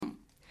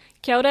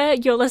Kia ora,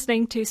 you're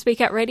listening to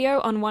Speak Out Radio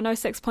on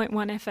 106.1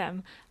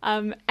 FM.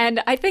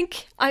 And I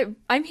think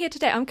I'm here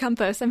today, I'm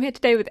Compass, I'm here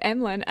today with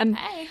Emlyn, and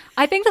Hey.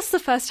 I think this is the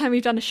first time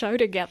we've done a show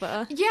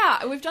together.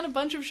 Yeah, we've done a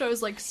bunch of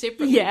shows, like,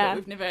 separately, Yeah. but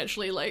we've never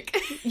actually, like...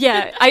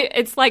 Yeah,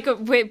 it's like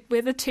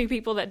we're the two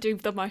people that do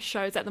the most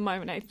shows at the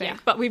moment, I think, Yeah.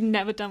 but we've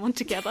never done one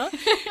together.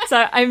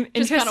 So I'm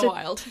Just interested. kind of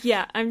wild.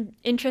 Yeah, I'm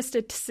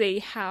interested to see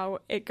how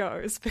it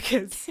goes,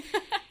 because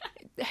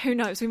who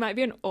knows, we might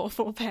be an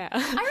awful pair. I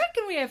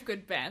reckon we have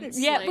good bands,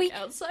 Yeah, like, we-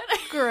 outside.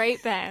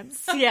 Great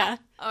bands. Yeah.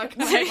 Oh, I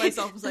kind of hate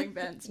myself for saying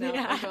bands now.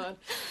 Yeah. Oh, God.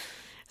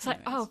 It's like,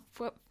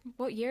 Anyways.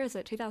 what year is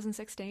it?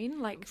 2016?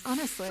 Like,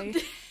 honestly.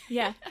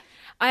 Yeah.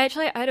 I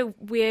had a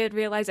weird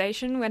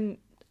realization when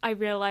I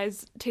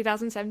realized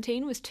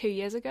 2017 was 2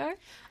 years ago.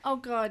 Oh,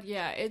 God,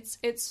 yeah.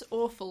 It's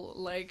awful.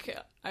 Like,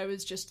 I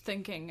was just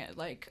thinking,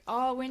 like,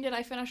 oh, when did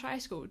I finish high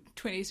school?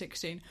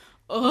 2016.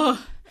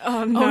 Oh,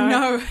 Oh, no. oh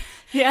no.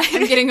 Yeah.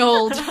 I'm getting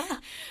old.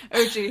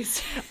 Oh,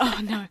 jeez. Oh,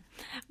 no.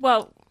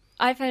 Well,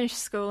 I finished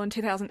school in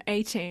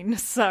 2018,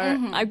 so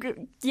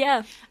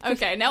yeah.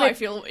 Okay, now I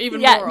feel even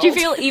Yeah, more old. do you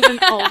feel even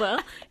older?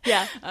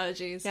 Yeah. Oh,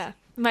 jeez. Yeah.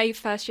 My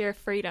first year of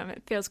freedom,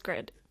 it feels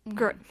good.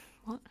 Good.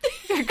 What?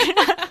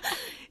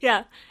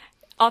 Yeah.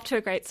 Off to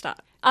a great start.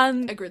 A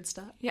good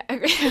start. Yeah.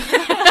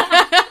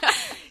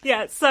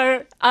 Yeah,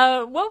 so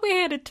what we're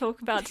here to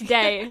talk about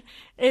today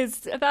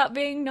is about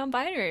being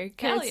non-binary.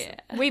 'Cause Hell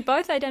yeah. we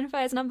both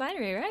identify as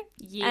non-binary, right?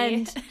 Yeah.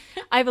 And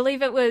I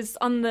believe it was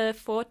on the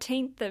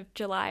 14th of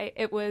July,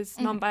 it was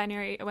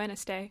Non-Binary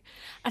Awareness Day.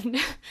 And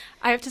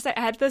I have to say,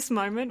 I had this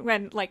moment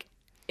when, like,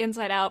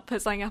 Inside Out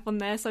put something up on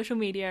their social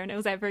media and it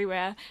was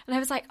everywhere. And I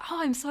was like, oh,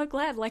 I'm so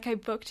glad. Like, I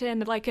booked in,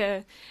 like,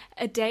 a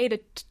day to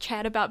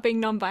chat about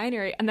being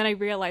non-binary. And then I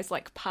realized,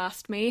 like,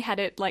 past me had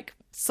it, like,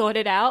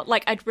 sorted out.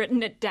 Like, I'd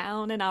written it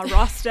down in our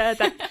roster.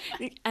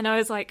 And I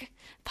was like,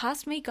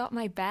 past me got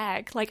my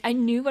bag. Like, I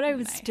knew what I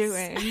was Nice.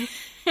 doing.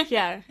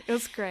 Yeah, it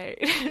was great.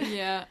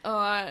 Yeah.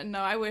 Oh, no,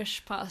 I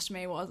wish past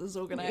me was as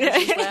organised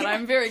as that.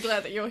 I'm very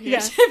glad that you're here Yeah.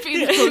 to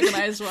be the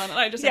organised one. And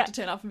I just Yeah. have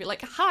to turn up and be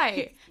like,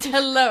 hi,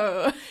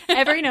 hello.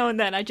 Every now and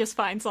then I just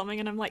find something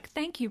and I'm like,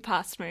 thank you,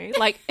 past me.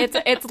 Like,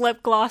 it's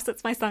lip gloss,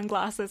 it's my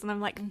sunglasses, and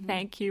I'm like,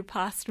 thank you,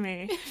 past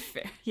me.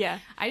 Fair. Yeah.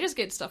 I just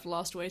get stuff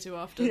lost way too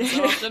often.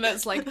 So often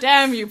it's like,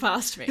 damn you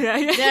past me. Yeah,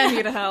 yeah. Damn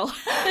you to hell.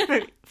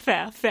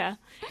 Fair.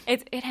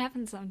 It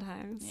happens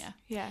sometimes. Yeah.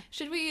 Yeah.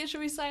 Should we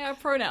say our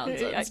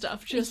pronouns and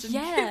stuff? Just in...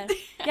 Yeah.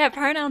 Yeah,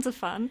 pronouns are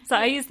fun. So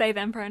I use they,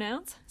 them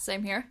pronouns.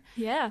 Same here.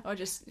 Yeah. Or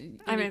just any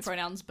I mean, it's-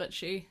 pronouns, but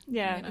she.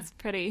 Yeah, you know, it's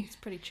pretty. it's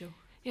pretty chill.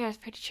 Yeah, it's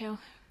pretty chill.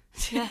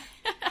 Yeah.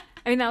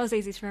 I mean, that was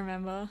easy to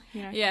remember,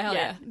 you know. Yeah, hell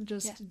yeah.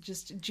 Yeah.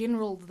 Just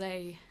general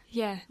they.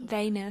 Yeah,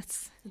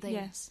 theyness. They.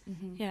 Yes.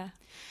 Yeah.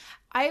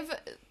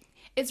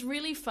 It's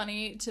really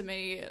funny to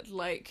me,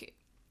 like,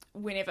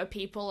 whenever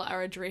people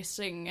are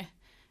addressing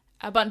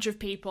a bunch of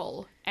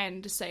people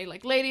and say,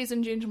 like, ladies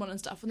and gentlemen and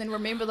stuff, and then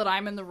remember that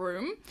I'm in the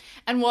room,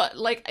 and what,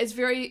 like, it's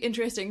very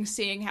interesting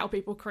seeing how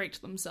people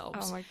correct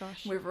themselves. Oh my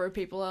gosh. Wherever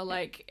people are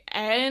like,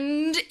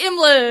 and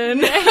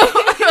Emlyn,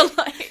 or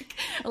like,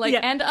 Yeah.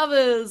 and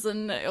others,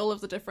 and all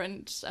of the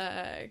different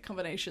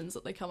combinations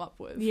that they come up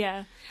with.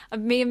 Yeah.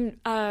 Me and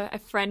a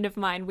friend of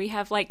mine, we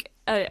have like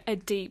a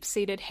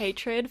deep-seated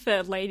hatred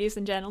for ladies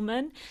and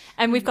gentlemen,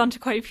 and we've gone to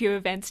quite a few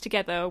events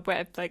together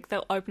where like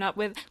they'll open up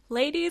with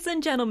ladies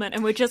and gentlemen,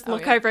 and we just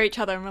look yeah. over each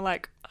other and we're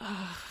like,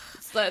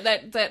 So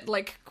that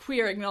like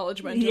queer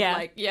acknowledgement Yeah. of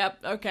like, yep,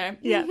 okay.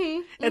 yeah.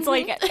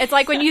 It's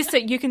like when you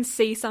sit, you can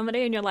see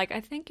somebody and you're like, I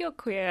think you're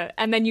queer,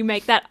 and then you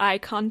make that eye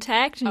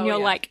contact and Oh, you're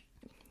yeah. like,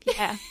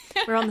 yeah,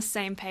 we're on the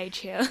same page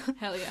here.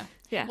 Hell yeah.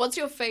 Yeah. What's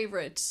your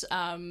favourite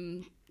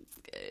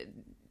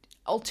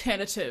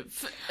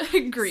alternative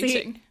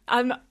greeting? See,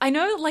 I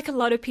know like a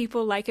lot of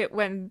people like it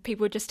when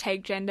people just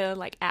take gender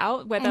like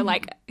out, where they're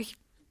like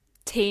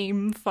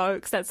team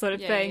folks, that sort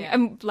of Yeah, thing. yeah.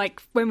 And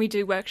like when we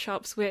do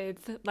workshops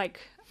with like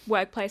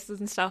workplaces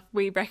and stuff,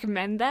 we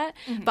recommend that.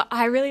 But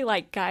I really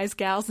like guys,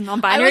 gals, and I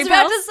non-binary was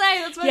about pals. to say,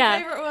 that's my Yeah.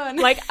 favourite one.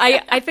 Like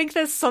I think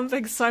there's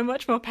something so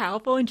much more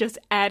powerful in just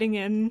adding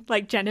in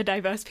like gender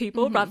diverse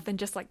people rather than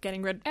just like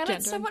getting rid of and gender.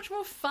 it's so much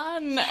more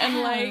fun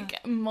and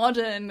like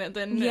modern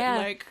than Yeah.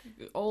 like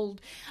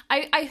old.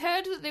 I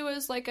heard that there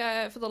was like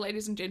for the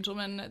ladies and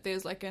gentlemen,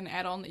 there's like an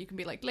add-on that you can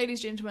be like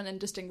ladies, gentlemen,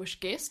 and distinguished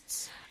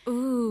guests,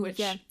 Ooh, which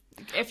yeah.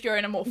 if you're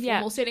in a more Yeah.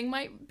 formal setting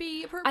might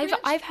be appropriate.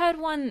 I've heard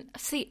one.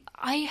 See,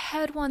 I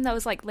heard one that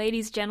was like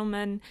ladies,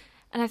 gentlemen,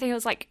 and I think it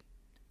was like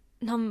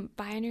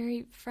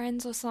non-binary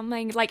friends or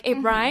something. Like it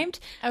rhymed.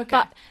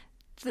 Okay.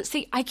 But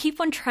see, I keep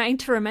on trying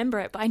to remember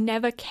it, but I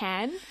never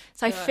can.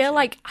 So I feel Gotcha.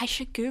 like I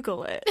should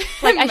Google it.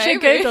 Like I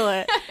should Maybe. Google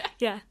it.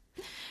 Yeah.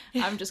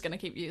 I'm just gonna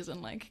keep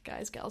using like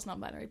guys, gals,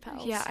 non-binary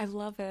pals. Yeah, I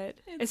love it.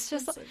 It's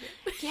just so like,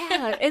 good.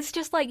 yeah, it's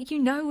just like, you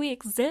know, we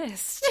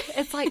exist.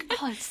 It's like,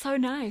 oh, it's so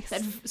nice.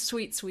 That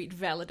sweet, sweet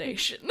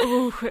validation.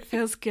 Ooh, it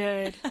feels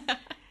good.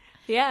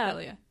 Yeah.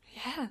 Hell yeah.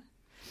 Yeah.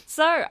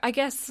 So, I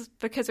guess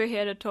because we're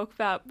here to talk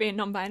about being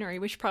non-binary,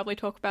 we should probably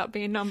talk about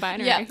being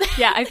non-binary. Yeah.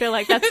 Yeah, I feel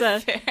like that's a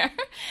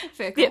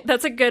Fair call. yeah,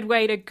 that's a good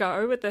way to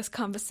go with this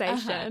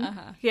conversation.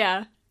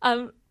 Yeah.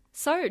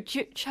 So,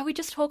 shall we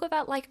just talk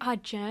about, like, our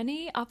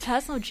journey, our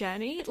personal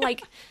journey?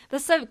 Like,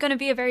 this is going to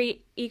be a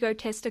very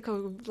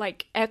egotistical,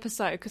 like,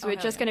 episode, because we're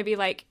just going to be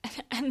like,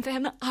 and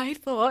then I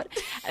thought,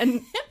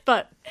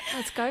 but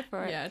let's go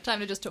for it. Yeah,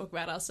 time to just talk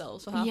about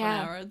ourselves for half an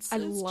hour. I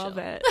love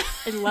chill. it.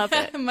 I love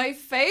it. My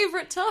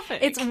favourite topic.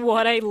 It's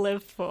what I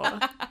live for.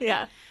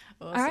 Yeah.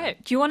 Awesome. All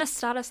right. Do you want to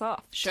start us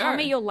off? Sure. Tell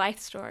me your life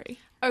story.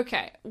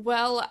 Okay,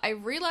 well, I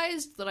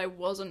realised that I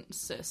wasn't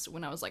cis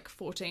when I was like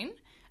 14,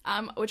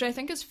 which I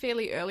think is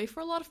fairly early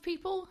for a lot of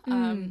people.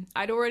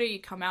 I'd already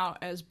come out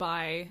as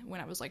bi when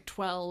I was like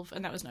 12,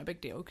 and that was no big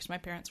deal because my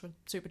parents were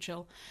super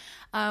chill.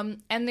 And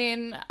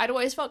then I'd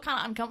always felt kind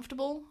of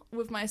uncomfortable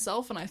with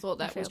myself, and I thought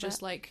that was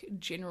just like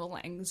general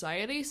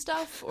anxiety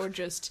stuff, or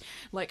just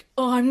like,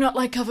 oh, I'm not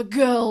like other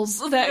girls,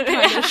 that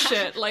kind of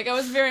shit. Like, I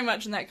was very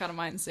much in that kind of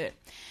mindset.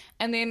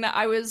 And then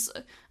I was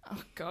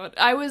looking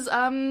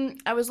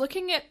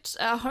at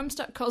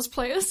Homestuck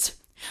cosplayers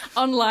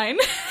online,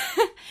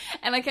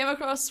 and I came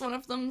across one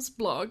of them's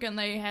blog, and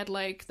they had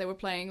they were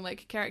playing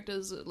like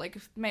characters, like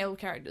male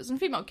characters and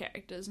female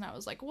characters, and I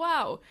was like,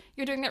 wow,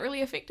 you're doing that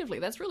really effectively.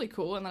 That's really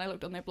cool. And then I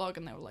looked on their blog,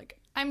 and they were like,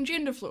 I'm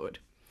gender fluid,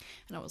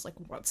 and I was like,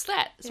 what's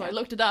that? So I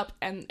looked it up,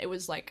 and it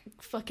was like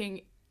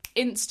fucking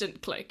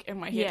instant click in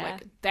my head,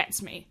 like,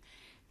 that's me.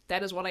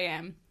 That is what I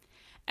am.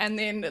 And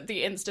then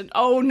the instant,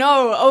 oh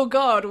no, oh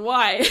god,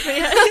 why?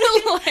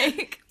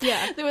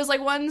 There was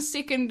like 1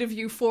 second of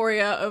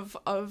euphoria of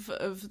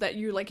that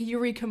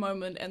eureka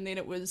moment, and then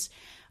it was,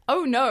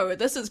 oh no,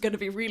 this is going to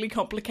be really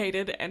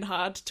complicated and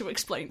hard to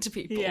explain to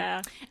people.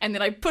 Yeah. And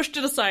then I pushed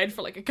it aside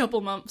for like a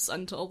couple months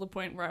until the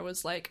point where I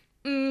was like,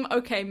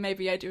 okay,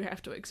 maybe I do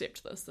have to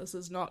accept this. This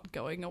is not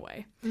going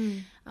away.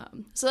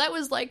 So that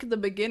was like the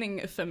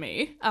beginning for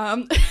me.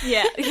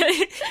 Yeah.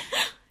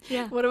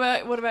 Yeah. What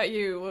about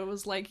you? What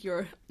was like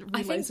your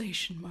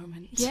realization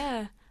moment?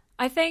 Yeah.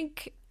 I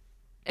think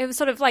it was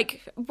sort of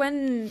like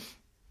when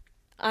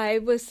I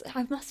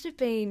must have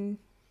been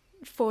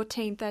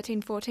 13,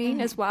 14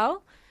 as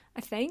well,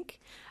 I think.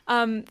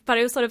 But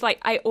it was sort of like,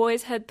 I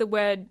always heard the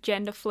word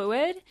gender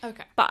fluid.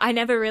 Okay. But I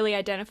never really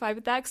identified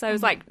with that, because I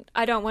was like,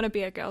 I don't want to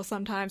be a girl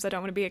sometimes, I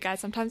don't want to be a guy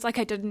sometimes. Like,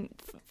 I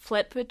didn't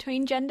flip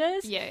between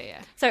genders.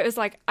 Yeah. So it was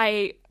like,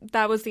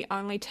 that was the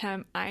only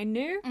term I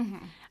knew.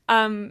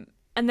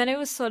 And then it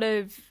was sort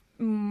of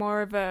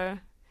more of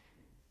a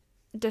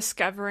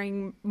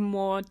discovering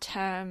more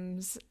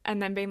terms,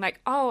 and then being like,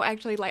 oh,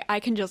 actually, like,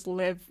 I can just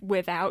live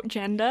without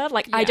gender.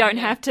 Like, I don't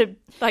have to,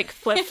 like,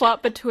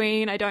 flip-flop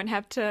between. I don't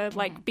have to,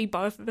 like, be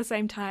both at the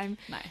same time.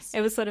 Nice.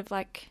 It was sort of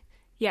like,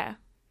 yeah.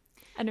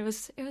 And it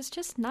was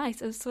just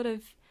nice. It was sort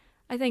of,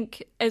 I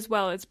think, as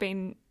well, it's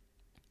been,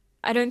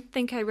 I don't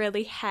think I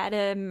really had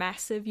a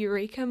massive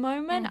eureka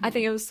moment. I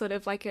think it was sort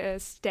of like a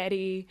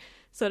steady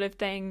sort of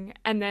thing,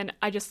 and then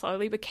I just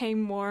slowly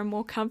became more and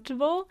more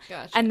comfortable.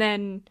 Gotcha. And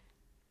then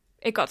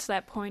it got to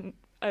that point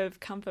of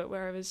comfort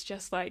where it was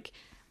just like,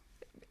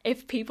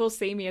 if people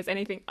see me as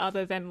anything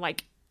other than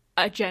like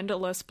a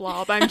genderless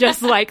blob, I'm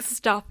just like,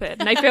 stop it.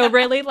 And I feel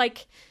really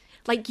like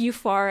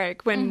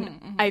euphoric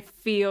when I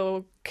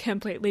feel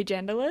completely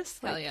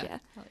genderless. Like, Hell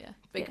yeah.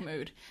 Big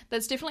mood.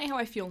 That's definitely how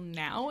I feel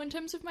now in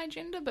terms of my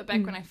gender, but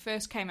back when I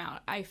first came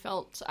out, I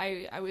felt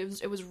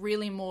it was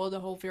really more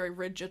the whole very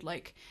rigid,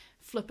 like,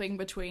 flipping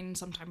between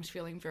sometimes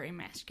feeling very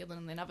masculine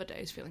and then other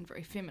days feling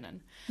very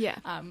feminine. Yeah.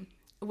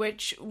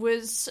 Which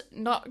was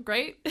not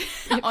great,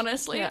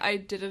 honestly. Yeah. I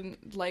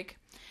didn't like...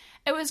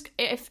 It was...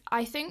 If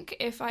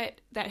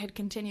that had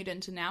continued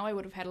into now, I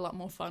would have had a lot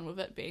more fun with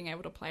it, being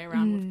able to play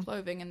around with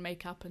clothing and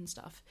makeup and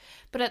stuff.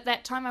 But at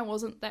that time, I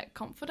wasn't that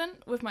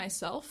confident with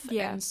myself.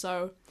 Yeah. And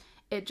so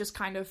it just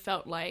kind of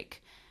felt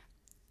like...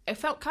 It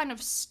felt kind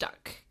of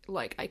stuck.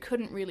 Like, I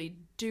couldn't really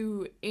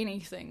do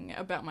anything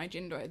about my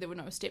gender. There were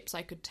no steps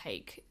I could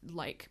take,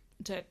 like,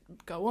 to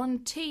go on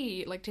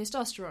like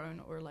testosterone,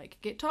 or like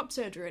get top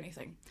surgery or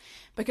anything,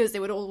 because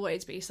there would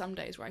always be some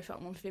days where I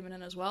felt more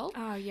feminine as well.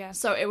 Oh yeah.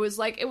 So it was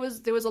like,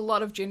 there was a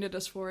lot of gender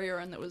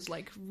dysphoria, and it was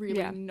like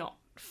really not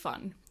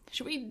fun.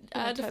 Should we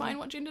define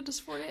what gender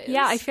dysphoria is?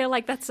 Yeah, I feel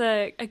like that's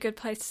a good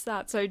place to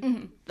start. So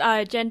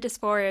gender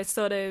dysphoria is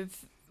sort of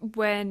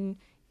when,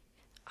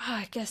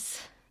 I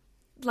guess,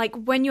 like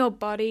when your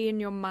body and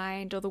your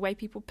mind or the way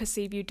people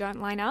perceive you don't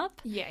line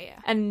up. Yeah.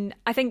 And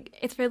I think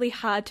it's really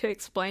hard to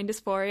explain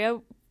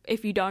dysphoria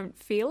if you don't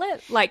feel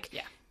it. Like,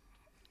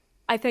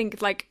 I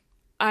think, like,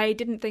 I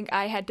didn't think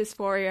I had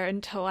dysphoria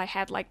until I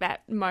had, like,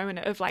 that moment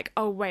of, like,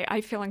 oh, wait,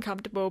 I feel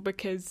uncomfortable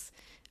because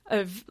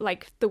of,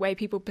 like, the way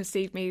people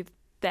perceive me,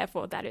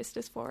 therefore that is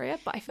dysphoria.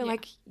 But I feel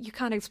like you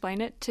can't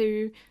explain it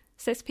to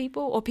cis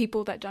people or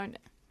people that don't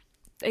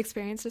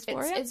experience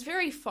dysphoria. It's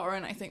very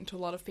foreign, I think, to a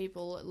lot of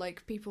people.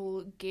 Like,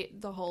 people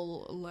get the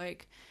whole,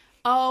 like,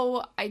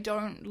 oh, I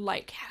don't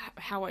like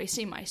how I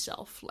see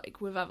myself, like,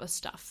 with other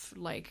stuff,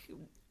 like,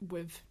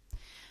 with,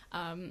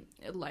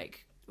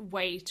 like,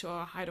 weight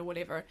or height or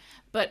whatever,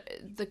 but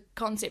the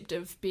concept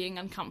of being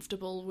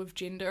uncomfortable with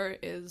gender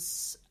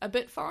is a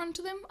bit foreign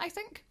to them, I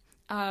think.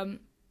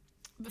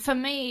 For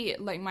me,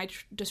 like, my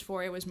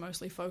dysphoria was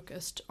mostly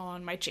focused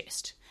on my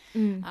chest.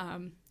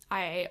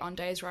 On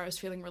days where I was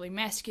feeling really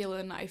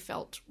masculine, I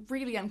felt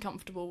really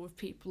uncomfortable with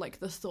people, like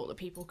the thought that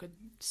people could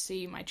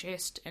see my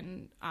chest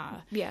and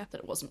that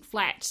it wasn't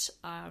flat,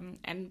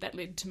 and that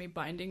led to me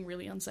binding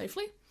really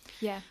unsafely.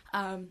 Yeah.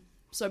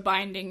 So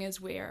binding is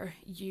where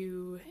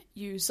you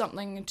use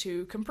something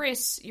to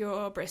compress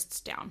your breasts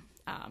down,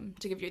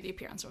 to give you the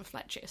appearance of a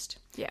flat chest.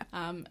 Yeah.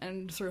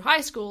 And through high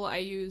school, I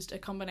used a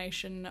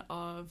combination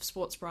of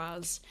sports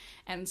bras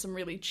and some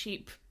really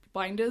cheap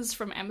binders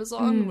from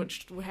Amazon,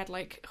 which had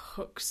like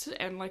hooks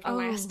and like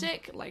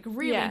elastic, like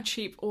really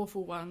cheap,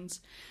 awful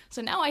ones.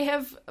 So now I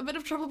have a bit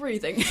of trouble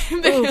breathing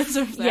because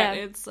of that. Yeah.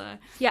 It's and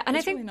it's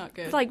I think really not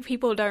good. like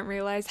people don't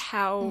realize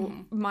how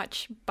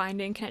much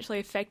binding can actually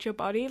affect your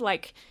body.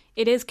 Like,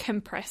 it is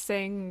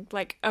compressing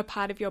like a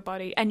part of your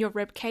body and your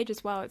rib cage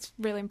as well. It's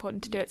really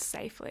important to do it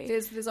safely.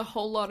 There's a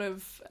whole lot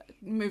of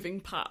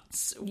moving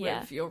parts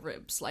with your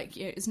ribs. Like,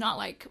 it's not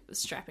like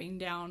strapping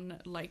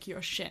down like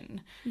your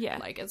shin. Yeah.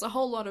 Like, it's a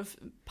whole lot of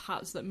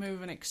parts that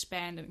move and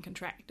expand and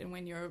contract. And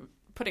when you're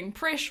putting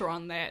pressure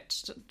on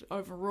that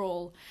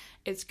overall,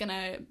 it's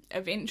gonna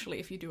eventually,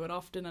 if you do it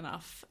often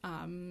enough,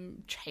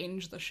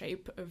 change the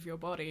shape of your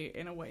body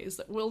in a ways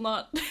that will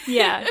not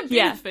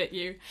benefit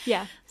you.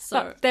 Yeah. So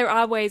but there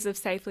are ways of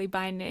safely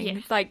binding.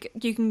 Yeah. Like,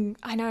 you can,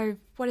 I know,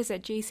 what is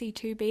it,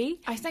 GC2B?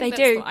 I think they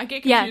that's do. I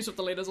get confused with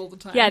the letters all the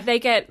time. Yeah, they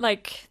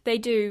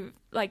do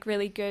like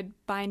really good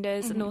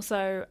binders, and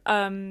also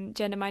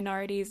Gender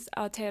Minorities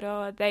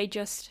Aotearoa, they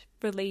just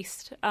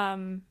released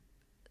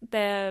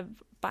their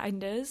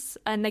binders,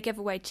 and they give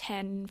away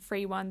 10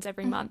 free ones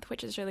every month,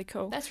 which is really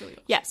cool. That's really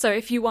awesome. Yeah, so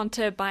if you want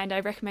to bind,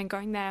 I recommend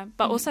going there,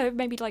 but also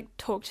maybe like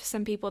talk to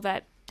some people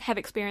that have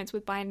experience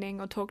with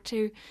binding, or talk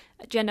to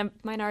Gender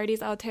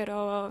Minorities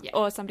Aotearoa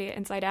or somebody at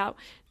Inside Out,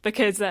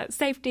 because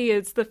safety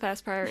is the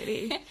first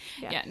priority.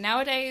 Yeah,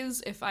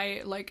 nowadays, if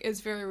I, like,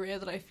 it's very rare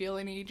that I feel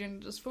any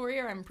gender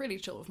dysphoria. I'm pretty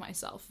chill with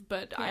myself,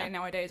 but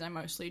nowadays I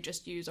mostly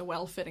just use a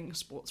well-fitting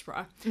sports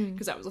bra,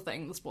 because that was the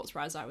thing. The sports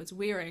bras I was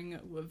wearing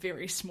were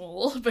very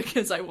small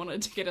because I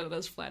wanted to get it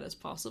as flat as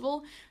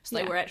possible, so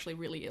they were actually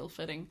really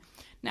ill-fitting.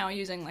 Now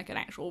using like an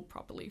actual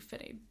properly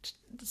fitted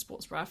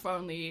sports bra for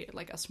only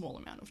like a small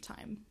amount of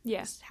time.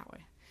 Yeah. Is how I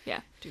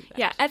do that.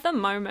 Yeah, at the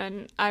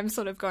moment, I'm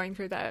sort of going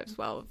through that as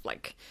well.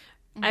 Like,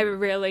 I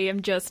really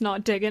am just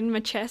not digging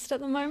my chest at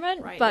the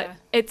moment. Right, but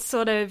it's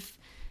sort of,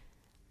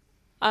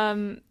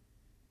 I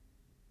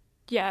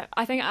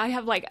think I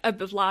have like a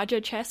larger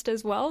chest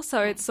as well.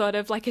 So it's sort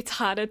of like, it's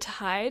harder to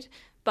hide.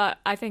 But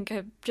I think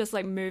just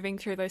like moving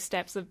through those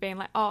steps of being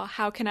like, oh,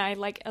 how can I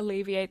like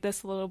alleviate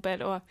this a little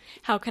bit? Or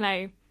how can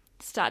I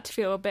start to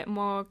feel a bit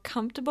more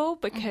comfortable?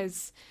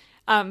 Because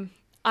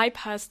I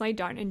personally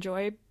don't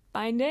enjoy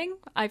binding.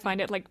 I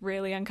find it like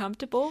really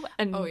uncomfortable.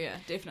 And oh yeah,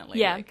 definitely.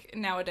 Like,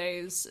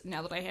 nowadays,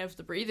 now that I have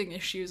the breathing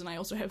issues, and I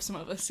also have some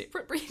other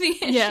separate breathing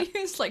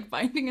issues, like,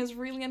 binding is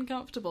really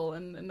uncomfortable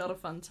and not a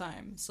fun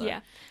time. So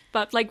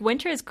but like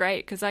winter is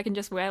great because I can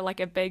just wear like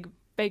a big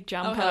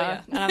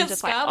jumper, and I'm just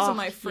scarves like, oh, are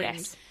my friend.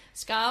 Yes.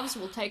 Scarves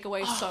will take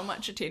away so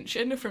much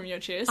attention from your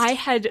chest. I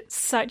had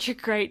such a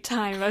great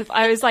time.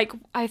 I was like,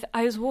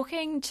 I was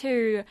walking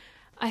to,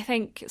 I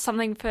think,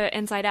 something for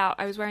Inside Out.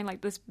 I was wearing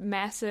like this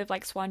massive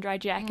like swan dry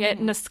jacket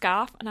and a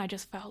scarf, and I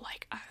just felt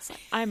like, I was like,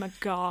 I'm a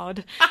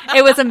god.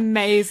 It was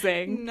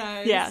amazing.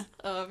 Nice. Yeah.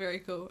 Oh, very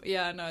cool.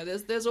 Yeah, no,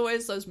 there's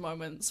always those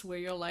moments where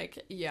you're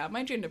like, yeah,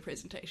 my gender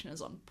presentation is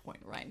on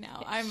point right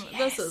now.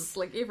 This is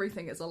like,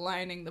 everything is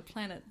aligning, the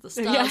planet, the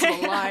stars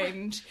are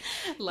aligned.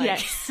 Like,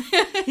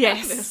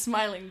 yes. They're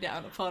smiling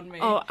down upon me.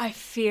 Oh, I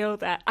feel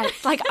that.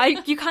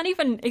 You can't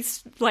even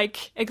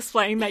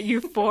explain that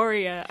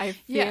euphoria. I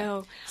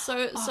feel.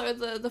 Yeah. So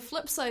the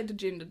flip side to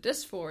gender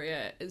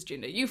dysphoria is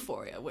gender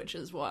euphoria, which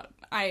is what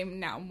I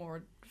now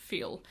more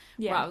feel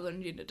rather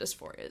than gender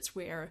dysphoria. It's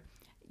where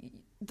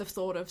the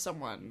thought of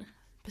someone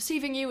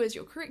perceiving you as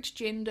your correct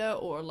gender,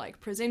 or like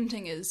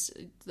presenting as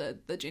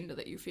the gender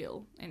that you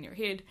feel in your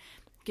head,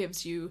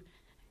 gives you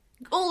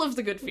all of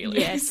the good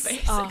feelings,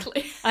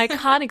 basically. I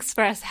can't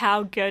express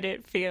how good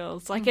it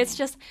feels. Like, it's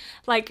just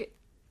like,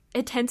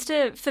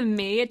 for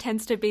me, it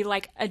tends to be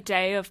like a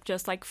day of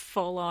just like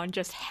full on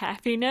just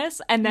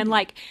happiness. And then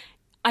like,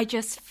 I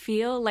just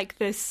feel like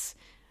this,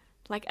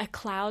 like a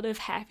cloud of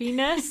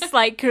happiness,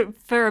 like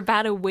for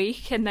about a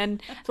week. And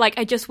then like,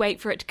 I just wait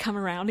for it to come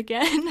around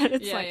again.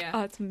 It's oh,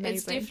 it's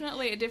amazing.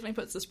 It definitely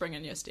puts the spring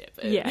in your step.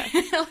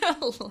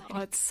 Oh,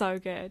 it's so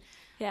good.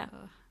 Yeah.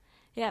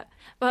 Yeah.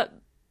 But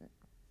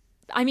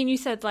I mean, you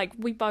said like,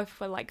 we both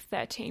were like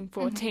 13,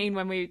 14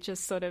 when we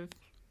just sort of,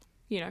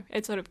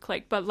 it sort of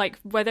clicked. But like,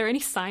 were there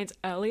any signs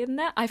earlier than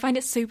that? I find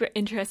it super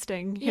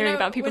interesting hearing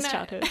about people's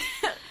childhood.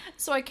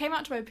 So I came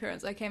out to my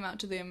parents. I came out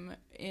to them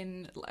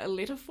in a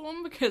letter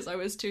form because I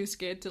was too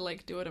scared to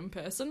like do it in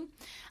person.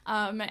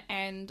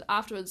 And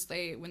afterwards,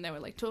 when they were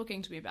like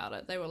talking to me about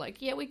it, they were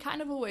like, "Yeah, we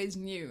kind of always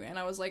knew." And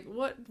I was like,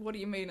 "What? What do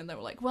you mean?" And they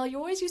were like, "Well, you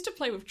always used to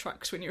play with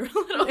trucks when you were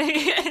little,"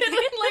 and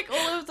like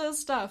all of this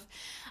stuff.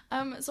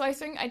 So I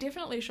think I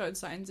definitely showed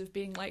signs of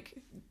being like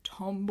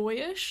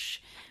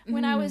tomboyish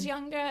when I was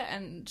younger,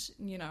 and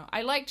you know,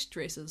 I liked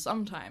dresses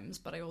sometimes,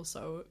 but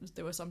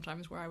there were some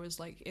times where I was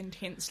like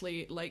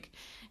intensely like,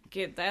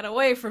 get that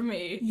away from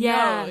me.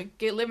 Yeah.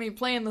 No, let me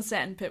play in the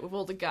sandpit with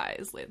all the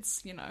guys.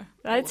 Let's, you know.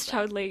 That's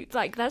totally,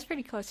 like, that's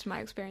pretty close to my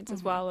experience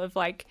as well, of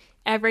like,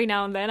 every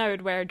now and then I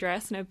would wear a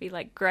dress and it'd be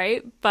like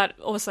great, but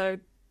also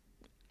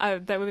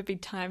there would be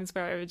times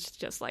where I was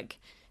just like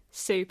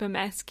super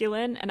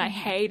masculine, and I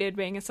hated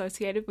being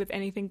associated with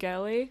anything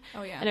girly.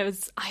 Oh yeah. And it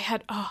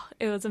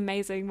was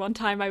amazing. One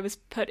time I was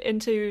put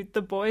into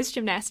the boys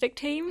gymnastic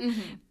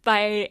team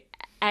by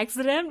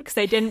accident because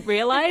they didn't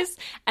realize,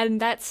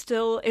 and that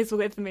still is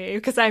with me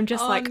because I'm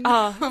just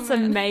it's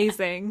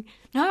amazing.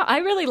 No, I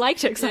really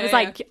liked it because I was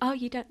like, oh,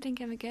 you don't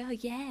think I'm a girl?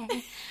 Yeah.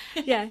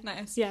 Yeah.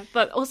 Nice. Yeah.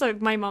 But also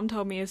my mom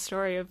told me a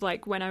story of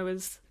like when I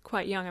was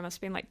quite young, I must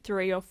have been like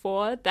 3 or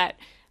 4, that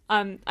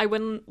I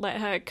wouldn't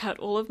let her cut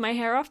all of my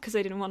hair off because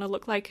I didn't want to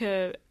look like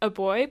a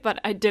boy, but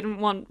I didn't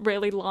want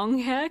really long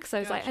hair because I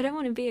was like, I don't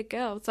want to be a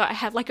girl. So I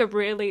had like a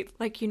really,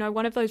 like, you know,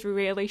 one of those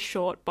really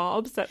short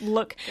bobs that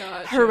look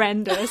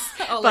horrendous.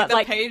 Oh, but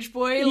like the page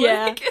boy look?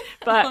 Yeah,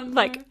 but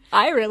like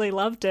I really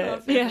loved it.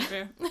 Oh,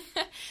 fair.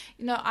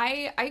 You know,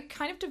 I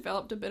kind of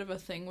developed a bit of a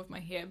thing with my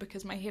hair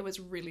because my hair was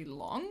really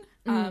long.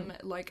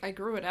 Like I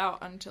grew it out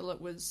until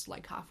it was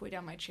like halfway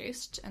down my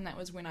chest, and that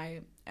was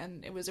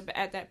and it was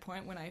at that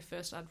point when I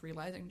first started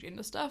realizing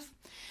gender stuff.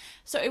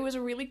 So it was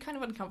a really kind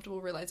of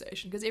uncomfortable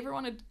realization because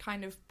everyone had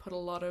kind of put a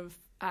lot of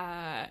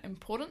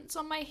importance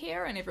on my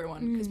hair, and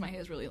everyone, because my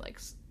hair is really like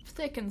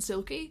thick and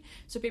silky,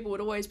 so people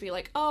would always be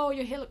like, "Oh,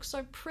 your hair looks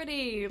so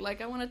pretty, like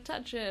I want to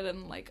touch it,"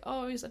 and like,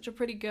 "Oh, you're such a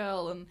pretty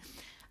girl," and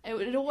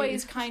it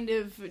always kind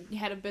of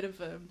had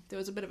there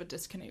was a bit of a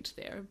disconnect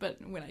there. But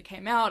when I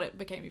came out, it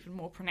became even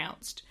more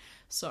pronounced.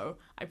 So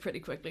I pretty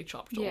quickly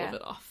chopped all of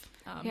it off.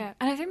 And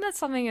I think that's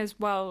something as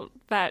well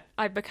that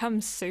I've become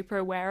super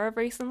aware of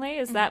recently,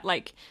 is that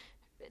like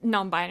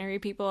non-binary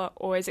people are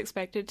always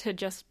expected to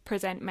just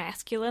present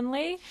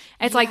masculinely.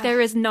 It's like there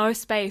is no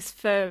space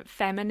for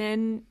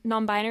feminine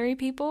non-binary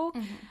people.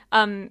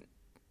 And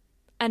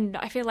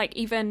I feel like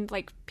even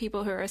like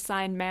people who are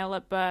assigned male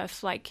at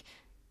birth, like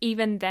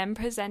even them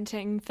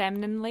presenting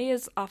femininely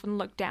is often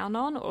looked down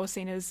on or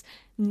seen as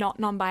not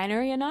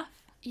non-binary enough.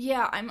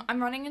 Yeah,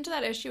 I'm running into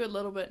that issue a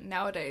little bit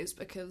nowadays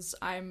because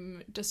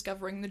I'm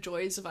discovering the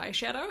joys of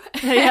eyeshadow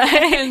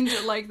and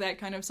like that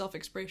kind of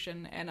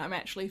self-expression, and I'm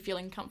actually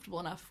feeling comfortable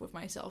enough with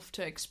myself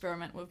to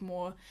experiment with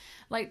more,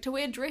 like to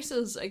wear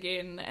dresses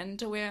again and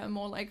to wear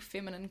more like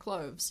feminine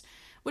clothes,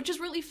 which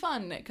is really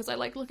fun because I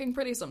like looking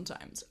pretty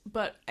sometimes.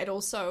 But it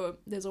also,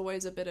 there's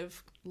always a bit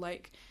of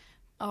like,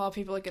 oh,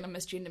 people are going to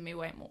misgender me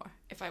way more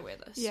if I wear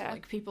this. Yeah.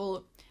 Like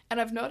people, and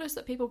I've noticed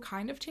that people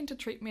kind of tend to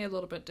treat me a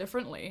little bit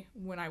differently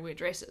when I wear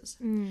dresses.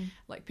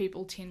 Like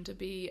people tend to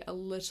be a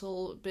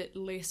little bit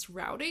less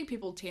rowdy.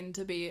 People tend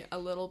to be a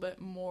little bit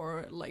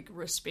more like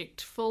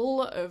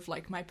respectful of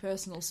like my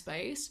personal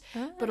space,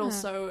 but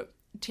also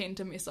tend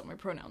to mess up my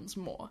pronouns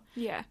more.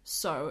 Yeah.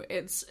 So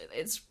it's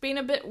been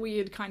a bit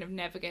weird kind of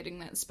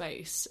navigating that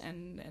space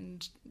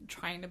and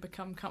trying to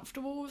become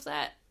comfortable with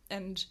that.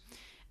 And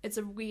it's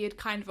a weird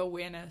kind of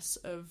awareness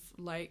of,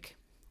 like,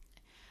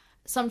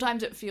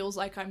 sometimes it feels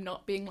like I'm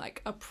not being,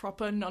 like, a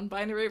proper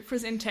non-binary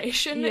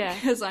representation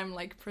because I'm,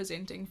 like,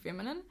 presenting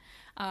feminine,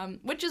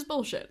 which is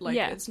bullshit. Like,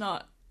 it's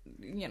not,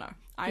 you know,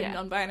 I'm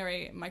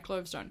non-binary, my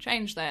clothes don't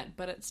change that,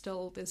 but there's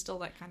still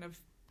that kind of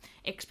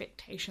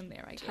expectation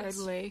there, I guess.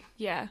 Totally,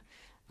 yeah.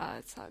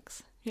 It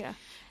sucks. Yeah.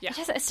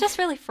 It's just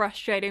really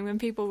frustrating when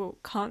people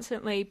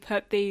constantly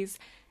put these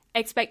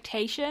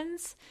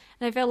expectations,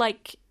 and I feel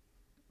like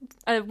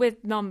with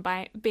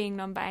being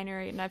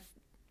non-binary, and I've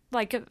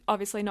like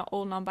obviously not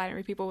all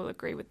non-binary people will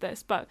agree with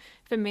this, but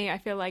for me I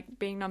feel like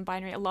being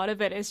non-binary, a lot of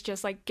it is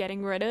just like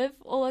getting rid of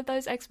all of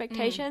those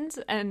expectations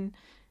and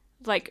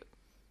like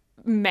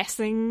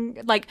making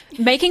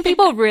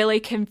people really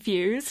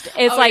confused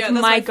is that's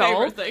my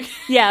goal.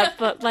 Yeah,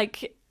 but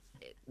like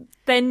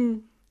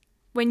then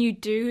when you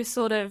do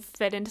sort of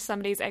fit into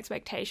somebody's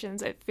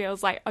expectations, it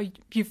feels like, oh,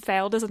 you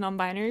failed as a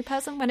non-binary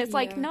person, when it's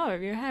like, no,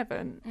 you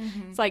haven't.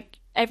 It's like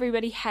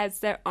everybody has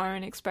their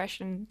own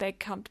expression. They're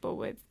comfortable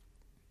with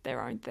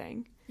their own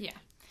thing. Yeah.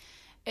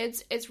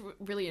 It's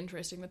really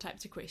interesting the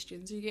types of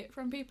questions you get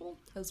from people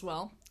as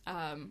well.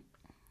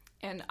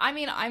 And I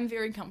mean, I'm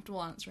very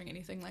comfortable answering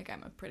anything. Like,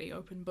 I'm a pretty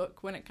open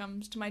book when it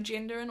comes to my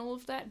gender and all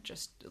of that.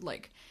 Just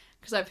like,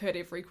 because I've heard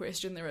every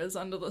question there is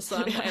under the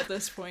sun at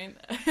this point,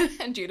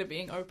 and due to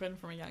being open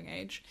from a young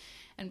age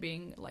and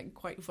being like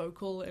quite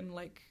vocal in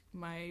like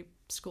my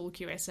school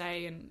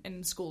QSA and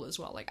in school as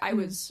well. Like I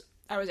was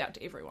out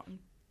to everyone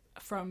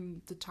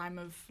from the time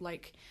of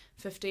like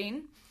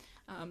 15.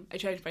 I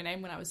changed my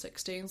name when I was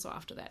 16, so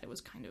after that it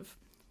was kind of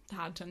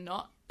hard to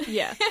not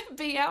Yeah.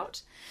 be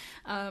out.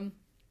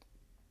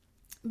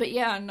 But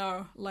yeah,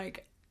 no,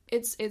 like,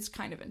 it's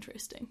kind of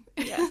interesting.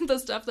 Yeah. The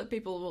stuff that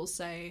people will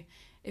say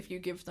if you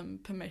give them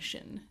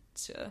permission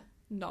to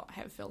not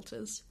have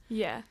filters.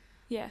 Yeah,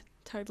 yeah,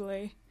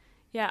 totally.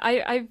 Yeah,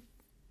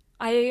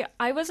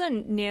 I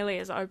wasn't nearly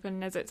as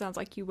open as it sounds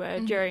like you were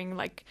during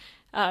like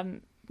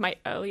my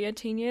earlier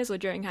teen years or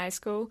during high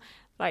school.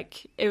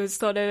 Like, it was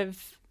sort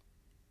of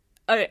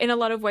in a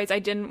lot of ways I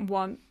didn't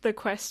want the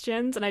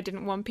questions, and I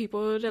didn't want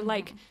people to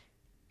like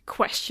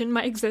question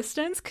my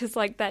existence, because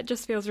like that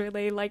just feels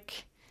really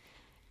like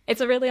it's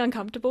really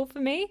uncomfortable for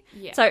me.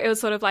 Yeah. So it was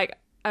sort of like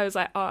I was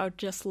like, oh, I'll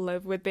just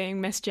live with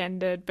being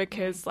misgendered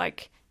because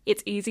like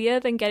it's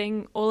easier than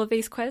getting all of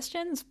these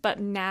questions.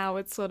 But now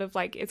it's sort of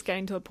like it's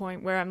getting to a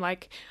point where I'm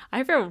like,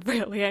 I feel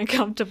really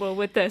uncomfortable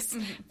with this,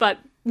 but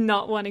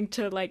not wanting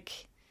to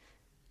like,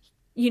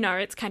 you know,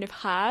 it's kind of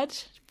hard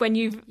when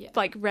you've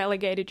like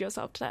relegated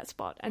yourself to that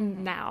spot.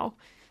 And now,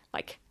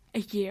 like a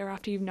year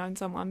after you've known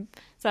someone.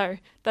 So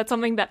that's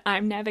something that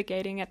I'm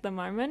navigating at the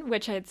moment,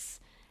 which it's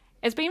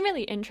been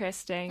really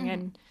interesting.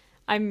 And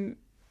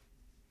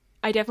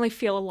I definitely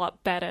feel a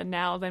lot better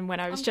now than when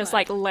I was just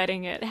like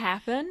letting it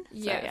happen. So,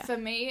 Yeah, for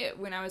me,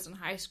 when I was in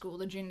high school,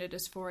 the gender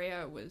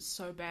dysphoria was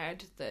so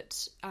bad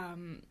that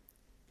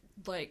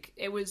like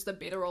it was the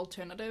better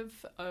alternative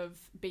of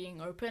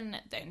being open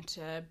than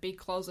to be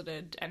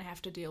closeted and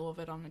have to deal with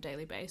it on a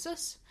daily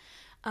basis.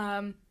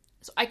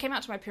 So I came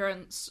out to my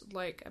parents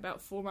like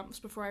about 4 months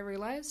before I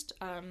realised.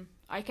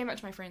 I came out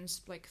to my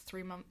friends like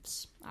 3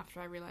 months after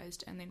I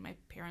realised, and then my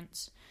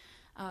parents.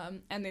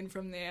 And then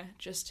from there,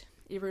 just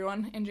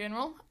everyone in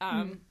general.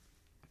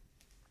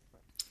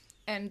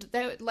 And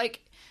they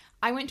like,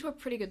 I went to a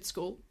pretty good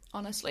school,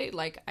 honestly.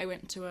 Like, I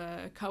went to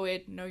a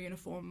co-ed, no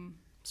uniform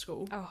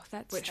school. Oh,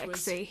 that's which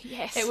sexy.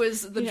 Yes. It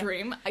was the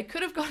dream. I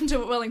could have gone to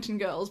Wellington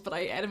Girls, but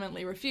I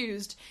adamantly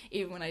refused,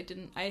 even when I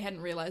hadn't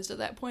realised at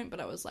that point,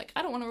 but I was like,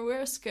 I don't want to wear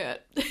a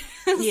skirt.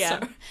 Yeah.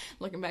 So,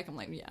 looking back, I'm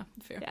like, yeah,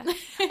 fair. Yeah.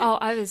 Oh,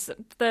 I was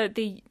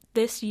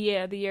this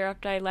year, the year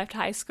after I left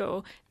high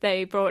school,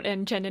 they brought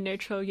in gender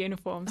neutral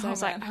uniforms. I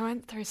was like, I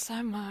went through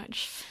so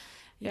much.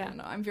 Yeah,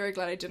 no, I'm very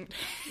glad I didn't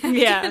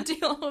Yeah.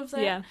 deal with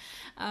that. Yeah.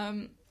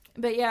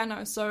 But yeah,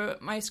 no, so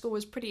my school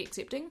was pretty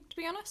accepting, to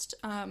be honest.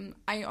 I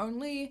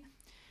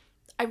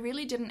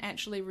really didn't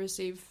actually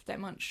receive that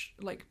much,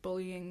 like,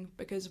 bullying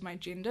because of my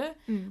gender.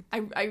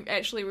 I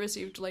actually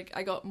received, like,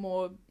 I got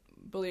more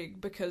bullying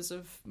because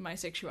of my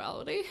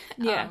sexuality,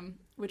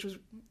 which was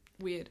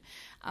weird.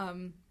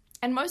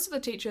 And most of the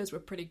teachers were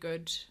pretty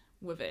good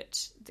with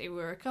it. There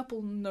were a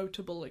couple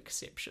notable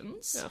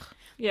exceptions. Ugh.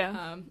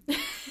 Yeah.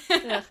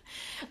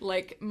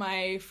 Like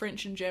my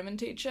French and German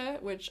teacher,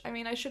 which, I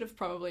mean, I should have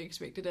probably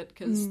expected it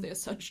because they're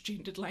such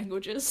gendered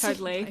languages.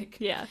 Totally. Like,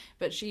 yeah.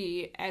 But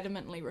she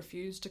adamantly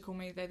refused to call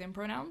me they them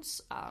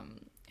pronouns.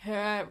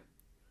 Her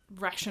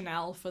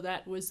rationale for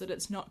that was that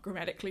it's not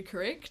grammatically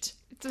correct.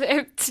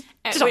 At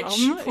Dumb.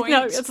 which point,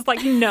 No, it's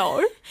like,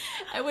 no.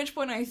 At which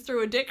point I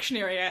threw a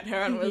dictionary at her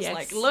and was Yes.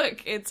 like,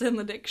 look, it's in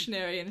the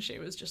dictionary. And she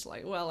was just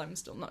like, well, I'm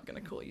still not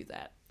going to call you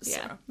that. So.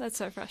 Yeah, that's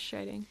so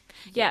frustrating.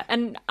 Yeah,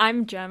 and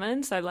I'm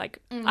German, so like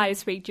I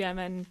speak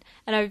German,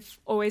 and I've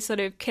always sort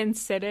of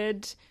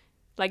considered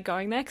like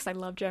going there because I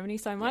love Germany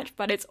so much,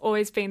 but it's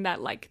always been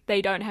that like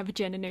they don't have a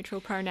gender neutral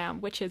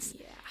pronoun, which is.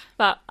 Yeah.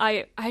 But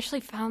I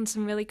actually found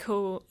some really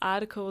cool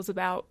articles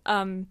about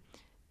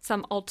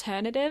some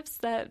alternatives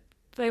that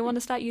they want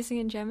to start using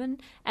in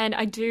German, and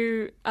I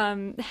do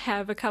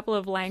have a couple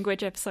of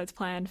language episodes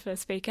planned for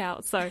Speak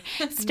Out, so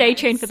stay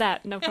tuned for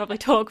that, and I'll probably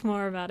talk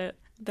more about it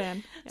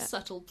then. Yeah.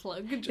 Subtle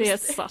plug.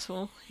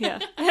 Subtle. Yeah.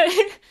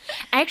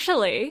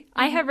 Actually,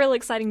 I have real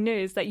exciting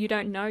news that you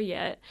don't know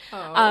yet.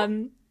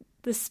 Oh.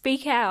 The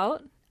Speak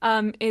Out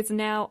is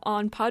now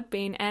on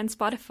Podbean and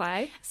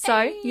Spotify.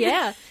 So,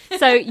 yeah.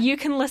 So you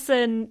can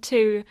listen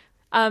to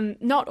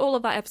not all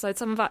of our episodes.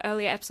 Some of our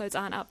earlier episodes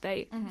aren't up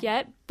there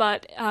yet,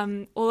 but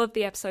all of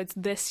the episodes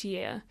this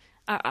year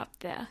are up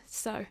there.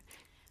 So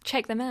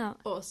check them out.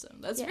 Awesome.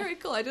 That's very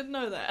cool. I didn't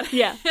know that.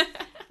 Yeah.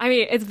 I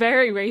mean, it's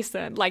very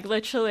recent, like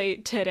literally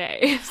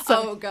today.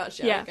 So,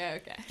 gotcha. Yeah.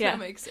 Okay. Yeah. That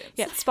makes sense.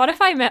 Yeah,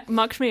 Spotify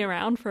mucked me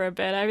around for a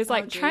bit. I was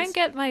like, try geez. and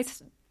get my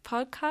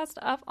podcast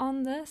up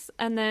on this.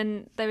 And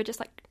then they were just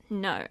like,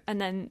 no.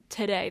 And then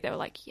today they were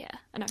like, yeah.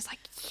 And I was like,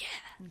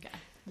 yeah. Okay.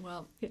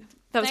 Well,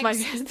 That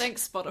was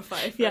thanks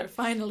Spotify for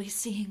finally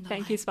seeing the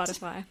Thank you, light.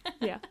 Spotify.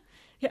 Yeah.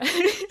 Yeah.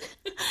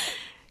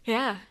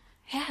 Yeah.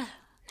 Yeah.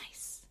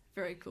 Nice.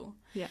 Very cool.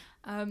 Yeah.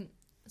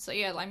 So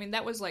yeah, I mean,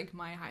 that was like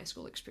my high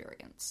school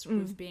experience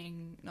with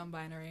being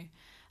non-binary.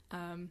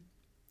 And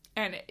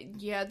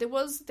yeah, there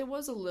was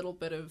a little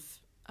bit of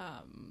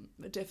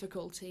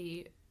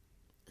difficulty,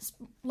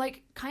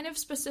 like kind of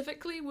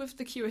specifically with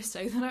the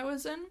QSA that I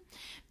was in,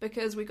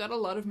 because we got a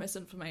lot of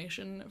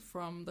misinformation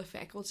from the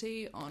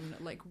faculty on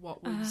like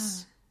what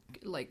was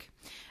like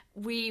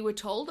we were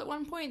told at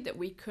one point that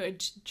we could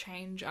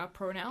change our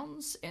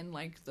pronouns in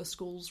like the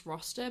school's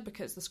roster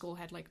because the school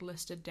had like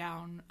listed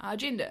down our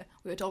gender.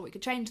 We were told we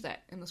could change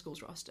that in the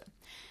school's roster.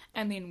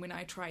 And then when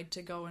I tried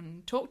to go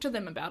and talk to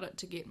them about it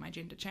to get my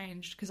gender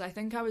changed, because I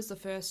think I was the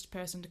first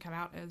person to come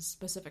out as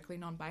specifically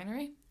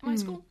non-binary in my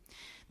school.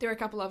 There are a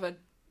couple other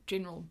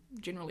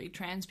generally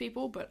trans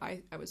people, but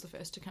I was the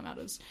first to come out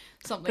as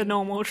something. The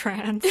normal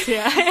trans,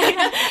 yeah.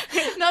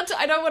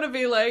 I don't want to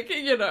be like,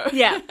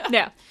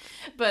 Yeah.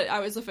 But I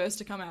was the first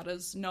to come out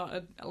as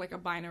not a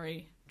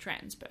binary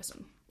trans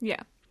person.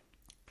 Yeah.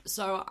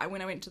 So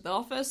when I went to the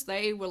office,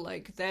 they were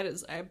like, that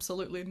is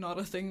absolutely not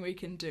a thing we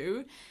can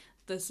do.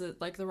 This is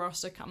like the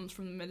roster comes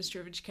from the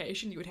Ministry of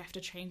Education. You would have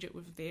to change it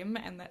with them,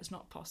 and that's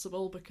not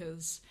possible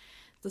because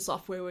the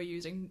software we're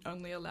using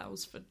only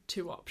allows for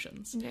 2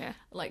 options. Yeah.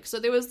 Like, so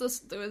there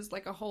was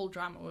like a whole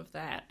drama with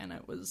that, and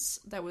that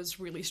was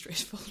really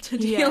stressful to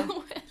deal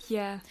with.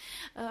 Yeah.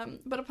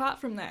 But apart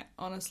from that,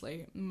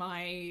 honestly,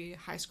 my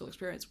high school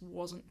experience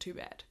wasn't too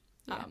bad.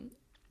 Yeah.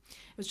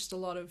 It was just a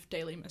lot of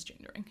daily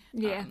misgendering.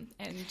 Yeah.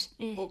 And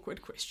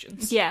awkward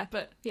questions. Yeah.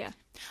 But yeah.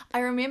 I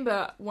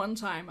remember one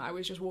time I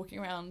was just walking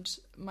around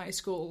my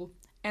school,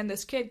 and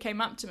this kid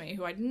came up to me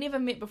who I'd never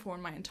met before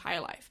in my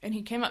entire life. And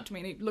he came up to me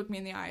and he looked me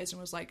in the eyes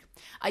and was like,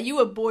 "Are you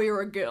a boy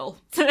or a girl?"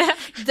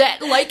 That,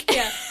 like...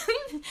 Yeah.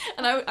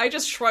 And I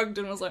just shrugged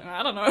and was like,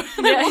 "I don't know."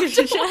 And I walked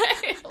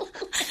away.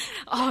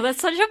 Oh,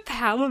 that's such a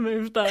power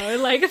move, though.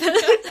 Like...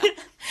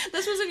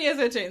 This was in year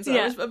 13, so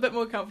Yeah. I was a bit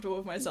more comfortable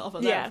with myself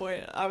at that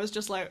point. I was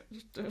just like,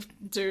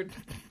 dude,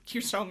 you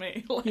saw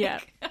me. Like, Yeah.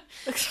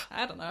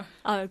 I don't know.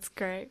 Oh, that's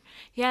great.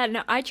 Yeah,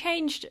 no, I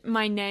changed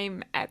my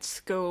name at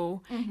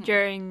school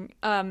during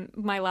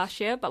my last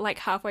year, but like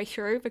halfway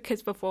through,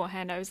 because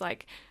beforehand I was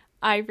like,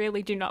 I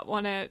really do not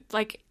want to,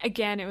 like,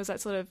 again, it was that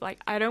sort of like,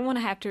 I don't want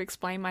to have to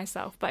explain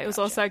myself, but it was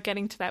also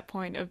getting to that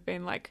point of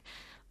being like,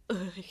 ugh.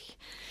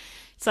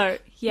 So,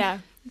 yeah,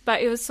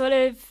 but it was sort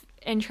of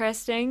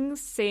interesting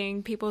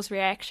seeing people's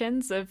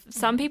reactions of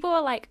some people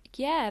were like,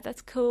 yeah,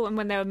 that's cool, and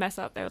when they would mess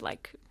up they would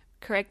like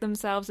correct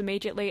themselves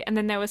immediately, and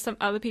then there was some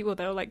other people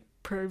that were like,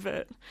 prove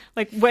it,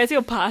 like, where's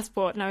your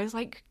passport? And I was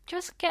like,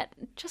 just get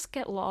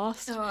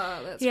lost.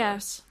 Oh, that's gross.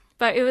 gross.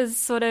 But it was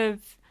sort of,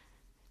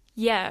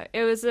 yeah,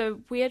 it was a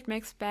weird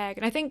mixed bag,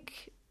 and I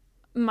think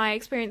my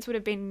experience would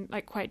have been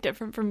like quite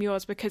different from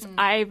yours because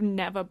I've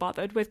never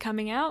bothered with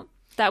coming out.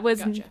 That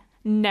was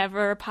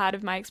never a part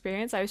of my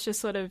experience. I was just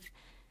sort of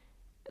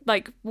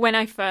like, when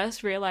I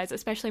first realized,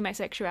 especially my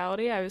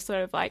sexuality, I was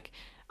sort of like,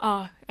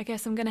 oh, I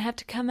guess I'm going to have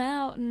to come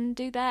out and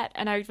do that.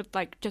 And I would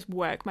like just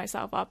work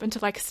myself up into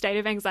like a state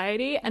of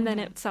anxiety. And then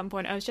at some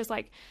point I was just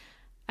like,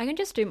 I can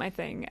just do my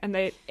thing. And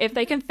if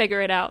they can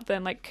figure it out,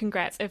 then like,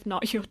 congrats. If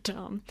not, you're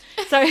dumb.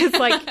 So it's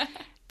like,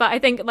 but I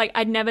think like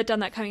I'd never done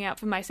that coming out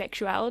for my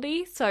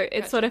sexuality. So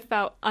it sort of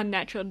felt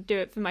unnatural to do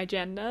it for my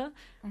gender.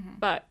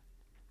 But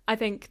I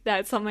think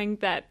that's something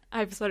that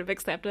I've sort of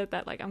accepted,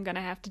 that like I'm going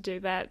to have to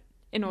do that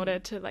in order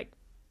to like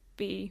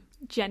be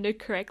gendered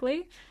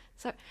correctly.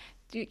 So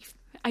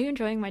are you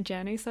enjoying my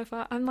journey so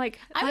far? I'm like,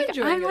 I'm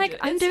enjoying it.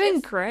 I'm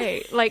doing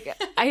great. Like,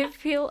 I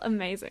feel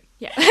amazing.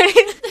 Yeah.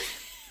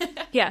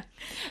 Yeah.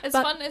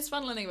 It's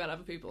fun learning about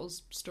other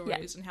people's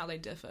stories and how they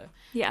differ.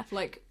 Yeah.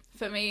 Like,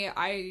 for me,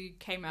 I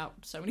came out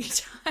so many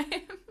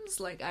times.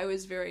 Like, I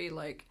was very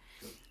like,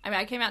 I mean,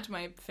 I came out to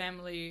my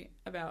family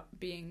about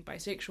being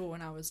bisexual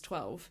when I was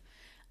 12.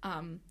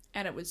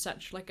 And it was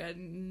such like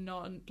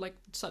not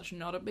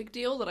a big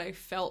deal that I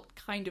felt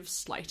kind of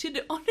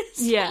slighted on it.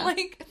 Yeah.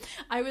 Like,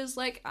 I was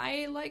like,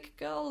 I like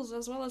girls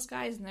as well as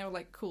guys, and they were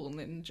like, cool, and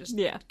then just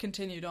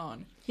continued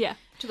on. Yeah.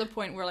 To the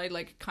point where I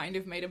like kind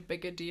of made a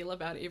bigger deal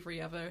about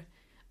every other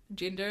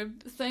gender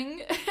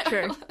thing.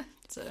 True.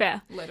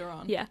 Fair. Later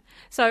on. Yeah.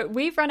 So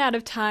we've run out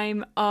of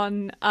time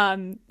on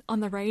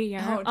the radio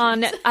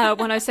on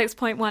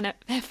 106.1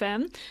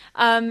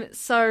 FM.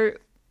 So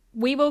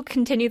we will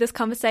continue this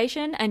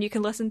conversation, and you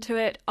can listen to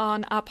it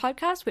on our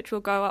podcast, which will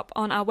go up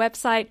on our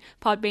website,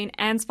 Podbean,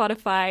 and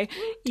Spotify.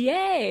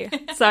 Yay!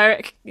 So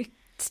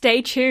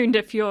stay tuned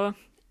if you're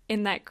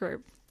in that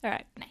group. All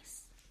right.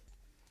 Nice.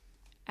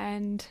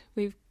 And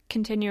we're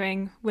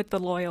continuing with the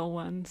loyal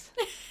ones.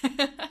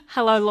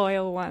 Hello,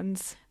 loyal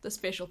ones. The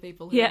special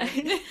people who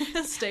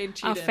stayed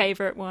tuned our in.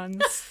 Favourite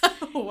ones.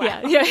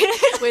 Wow. Yeah.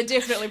 We're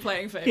definitely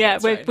playing favourites. Yeah,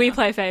 we now.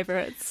 play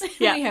favourites.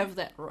 Yeah. We have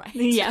that right.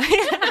 Yeah.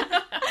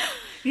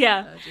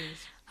 Yeah. Oh,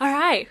 jeez. All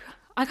right.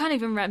 I can't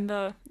even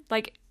remember.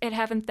 Like, it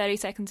happened 30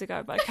 seconds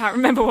ago, but I can't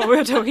remember what we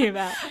were talking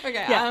about. Okay.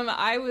 Yeah.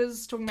 I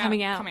was talking about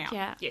Coming out.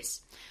 Yeah. Yes.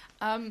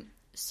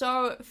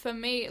 So for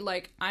me,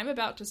 like, I'm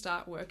about to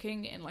start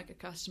working in like a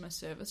customer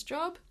service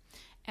job,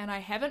 and I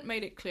haven't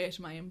made it clear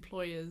to my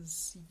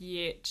employers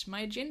yet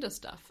my gender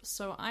stuff.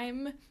 So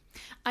I'm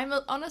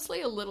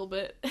honestly a little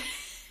bit.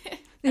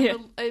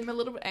 I'm a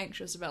little bit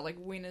anxious about like,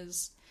 when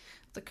is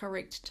the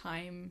correct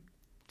time.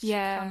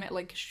 Come out.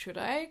 Like, should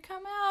I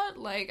come out?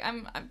 Like,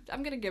 I'm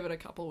gonna give it a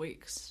couple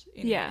weeks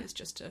anyways,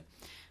 just to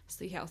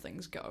see how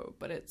things go.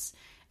 But it's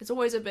it's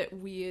always a bit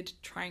weird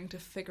trying to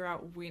figure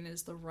out when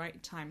is the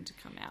right time to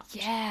come out.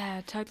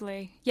 Yeah,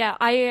 totally. Yeah,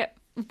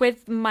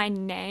 with my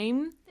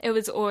name, it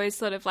was always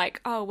sort of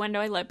like, oh, when do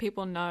I let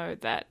people know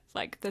that,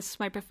 like, this is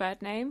my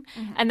preferred name?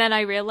 Mm-hmm. And then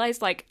I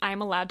realized, like,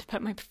 I'm allowed to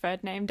put my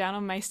preferred name down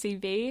on my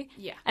CV.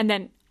 Yeah. And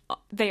then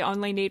they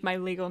only need my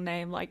legal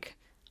name, like,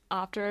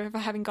 after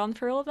having gone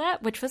through all of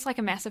that, which was, like,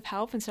 a massive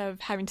help instead of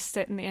having to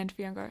sit in the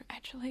interview and go,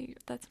 actually,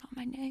 that's not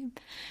my name.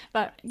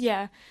 But,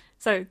 yeah.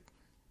 So,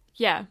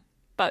 yeah.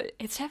 But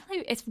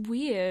it's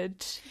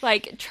weird,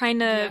 like, trying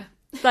to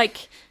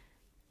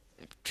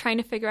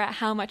figure out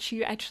how much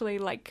you actually,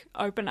 like,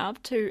 open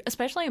up to,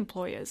 especially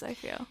employers, I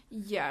feel.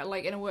 Yeah,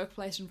 like in a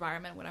workplace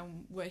environment when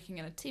I'm working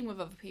in a team with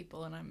other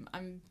people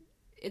and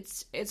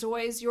it's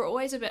always, you're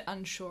always a bit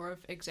unsure of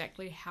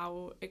exactly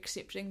how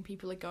accepting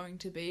people are going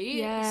to be.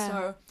 Yeah.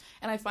 So,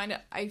 and I find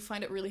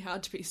it really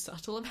hard to be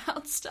subtle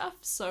about stuff.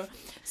 So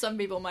some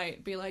people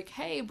might be like,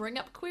 hey, bring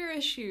up queer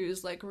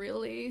issues, like,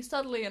 really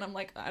subtly, and I'm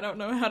like, I don't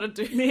know how to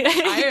do that.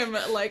 I am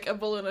like a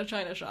bull in a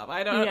china shop.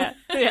 I don't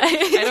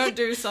I don't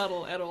do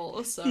subtle at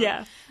all. So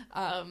Yeah.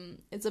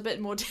 It's a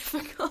bit more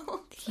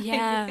difficult.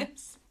 Yeah. I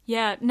guess.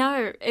 Yeah.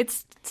 No,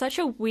 it's such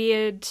a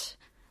weird,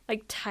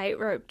 like,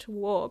 tightrope to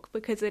walk,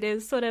 because it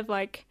is sort of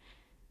like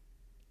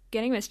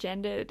getting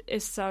misgendered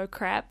is so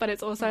crap, but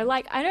it's also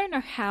like, I don't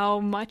know how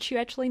much you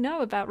actually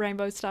know about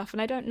rainbow stuff,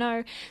 and I don't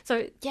know.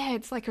 So yeah,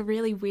 it's like a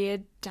really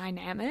weird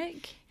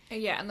dynamic.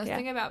 Yeah, and the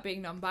thing about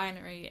being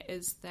non-binary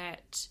is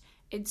that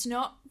it's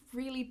not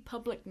really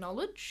public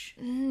knowledge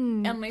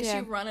unless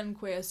you run in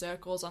queer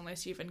circles,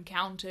 unless you've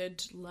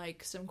encountered,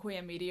 like, some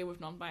queer media with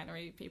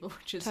non-binary people,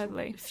 which is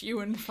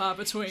few and far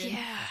between.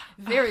 Yeah.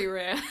 Very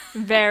rare.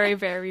 Very,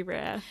 very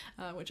rare.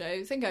 Which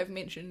I think I've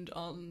mentioned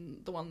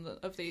on the one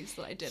of these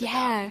that I did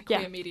Yeah, about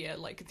queer media.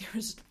 Like, there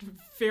is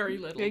very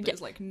little.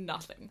 There's, like,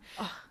 nothing.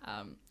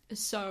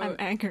 So I'm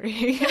angry.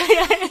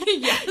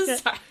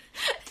 yes.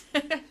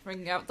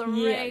 Bring out the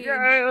rage.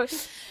 Yeah.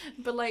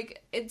 But,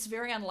 like, it's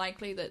very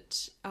unlikely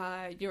that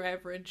your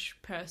average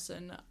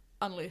person,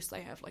 unless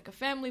they have, like, a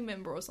family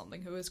member or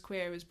something who is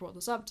queer, who's brought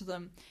this up to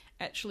them,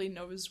 actually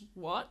knows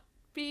what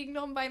being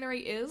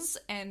non-binary is,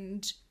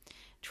 and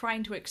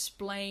trying to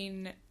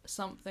explain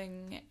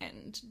something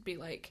and be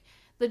like,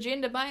 the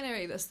gender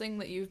binary, this thing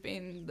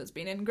that's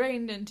been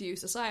ingrained into you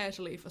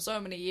societally for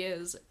so many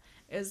years,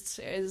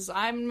 is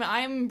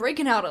I'm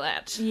breaking out of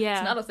that. Yeah.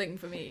 It's not a thing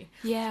for me.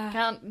 Yeah.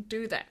 Can't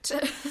do that.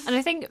 And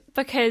I think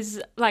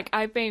because, like,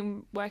 I've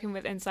been working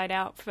with Inside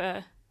Out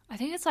for, I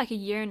think it's like a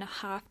year and a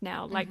half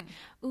now. Like,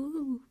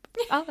 ooh.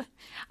 Oh,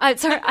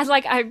 sorry.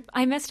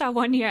 I missed our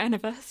 1 year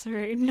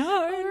anniversary.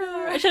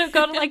 No. I should have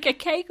gotten, like, a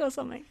cake or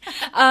something.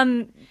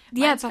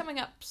 Yeah. It's coming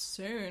up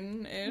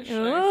soon-ish.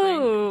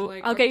 Ooh.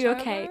 Like I'll get you a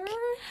October? cake.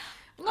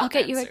 Not I'll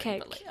get that you a soon, cake.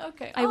 but, like,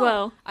 okay. I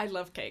will. I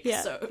love cakes,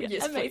 Yeah, so yeah,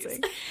 yes,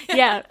 amazing. please.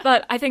 Yeah,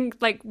 but I think,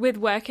 like, with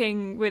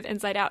working with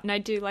Inside Out, and I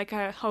do, like,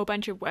 a whole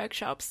bunch of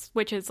workshops,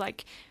 which is,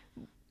 like,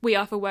 we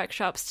offer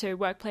workshops to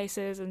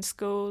workplaces and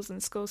schools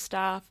and school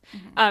staff,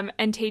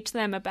 and teach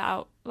them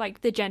about,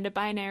 like, the gender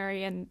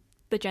binary and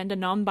the gender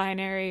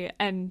non-binary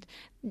and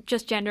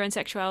just gender and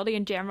sexuality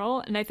in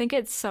general. And I think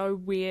it's so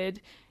weird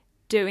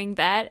doing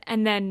that,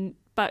 and then,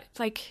 but,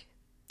 like,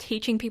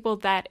 teaching people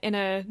that in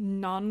a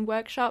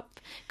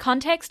non-workshop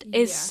context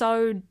is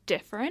so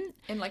different.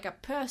 In, like, a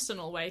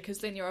personal way, because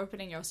then you're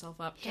opening yourself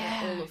up to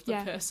all of the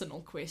personal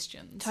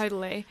questions.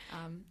 Totally.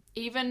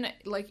 Even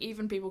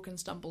people can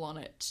stumble on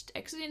it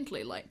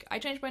accidentally. Like, I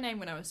changed my name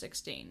when I was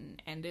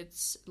 16, and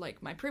it's,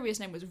 like, my previous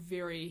name was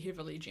very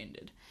heavily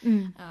gendered.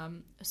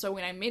 So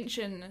when I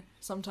mention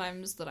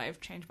sometimes that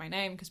I've changed my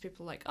name, because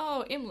people are like,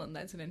 oh, Emlyn,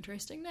 that's an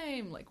interesting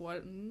name. Like, what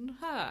is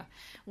that?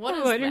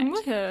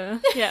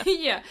 Yeah.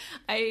 Yeah.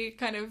 I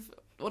kind of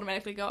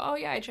automatically go, oh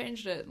yeah, I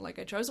changed it. Like,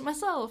 I chose it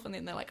myself. And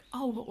then they're like,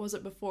 oh, what was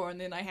it before? And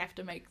then I have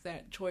to make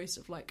that choice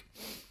of, like,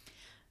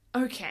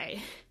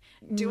 okay,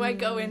 do I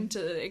go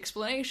into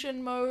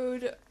explanation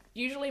mode?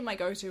 Usually my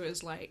go-to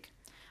is, like,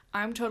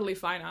 I'm totally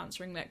fine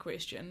answering that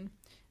question,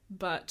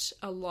 but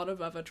a lot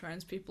of other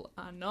trans people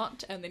are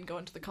not, and then go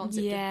into the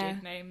concept of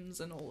dead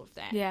names and all of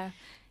that. Yeah.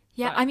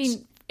 Yeah, But I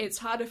mean, it's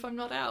hard if I'm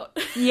not out.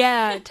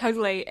 yeah,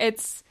 totally. I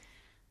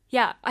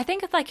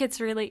think, like, it's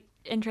really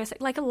interesting.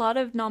 Like, a lot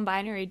of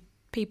non-binary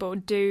people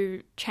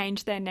do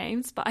change their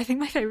names, but I think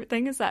my favorite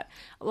thing is that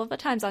a lot of the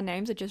times our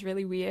names are just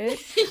really weird.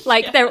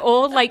 Like, they're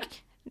all, like,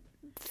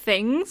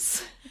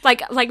 things.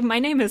 Like my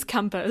name is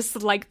Compass.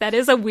 Like, that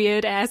is a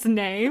weird ass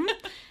name.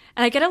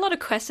 And I get a lot of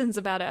questions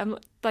about it. I'm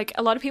like,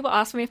 a lot of people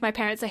ask me if my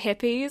parents are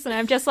hippies, and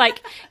I'm just like,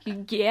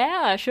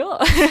 yeah, sure.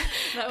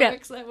 That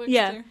works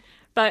too.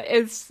 But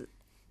I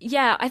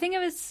think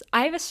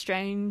I have a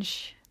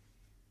strange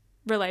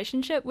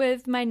relationship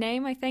with my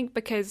name, I think,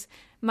 because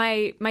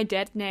my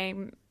dead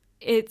name,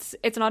 it's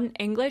not an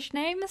English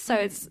name, so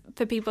it's,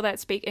 for people that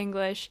speak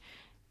English,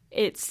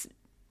 it's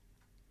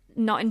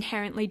not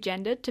inherently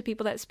gendered to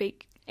people that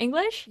speak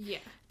English. Yeah.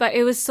 But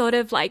it was sort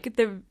of like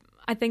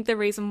I think the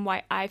reason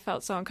why I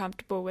felt so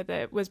uncomfortable with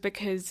it was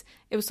because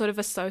it was sort of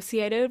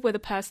associated with a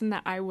person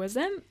that I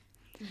wasn't.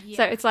 Yeah.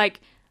 So it's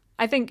like,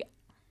 I think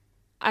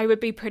I would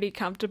be pretty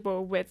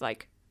comfortable with,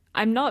 like,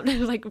 I'm not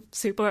like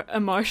super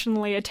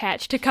emotionally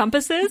attached to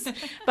compasses,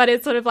 but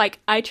it's sort of like,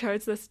 I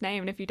chose this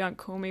name, and if you don't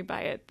call me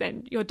by it,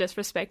 then you're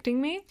disrespecting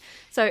me.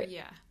 So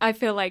Yeah. I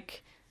feel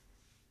like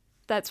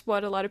that's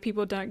what a lot of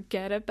people don't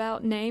get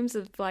about names,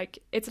 of like,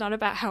 it's not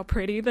about how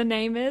pretty the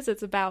name is,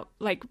 it's about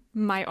like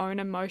my own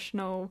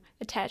emotional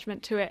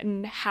attachment to it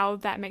and how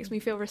that makes me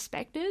feel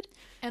respected.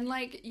 And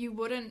like, you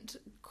wouldn't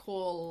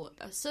call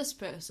a cis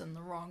person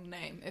the wrong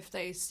name if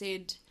they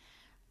said,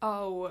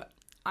 oh,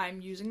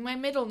 I'm using my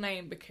middle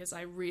name because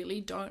I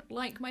really don't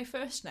like my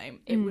first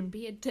name. It would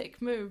be a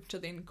dick move to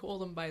then call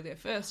them by their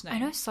first name. I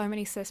know so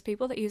many cis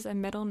people that use their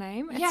middle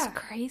name. It's Yeah.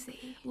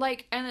 crazy.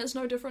 Like, and it's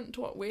no different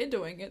to what we're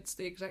doing. It's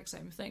the exact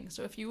same thing.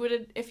 So if you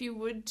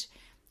would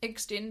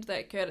extend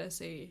that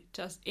courtesy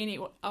to any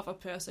other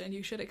person,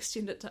 you should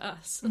extend it to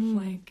us.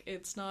 Like,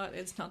 it's not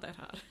that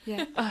hard.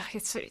 Yeah.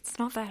 It's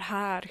not that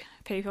hard,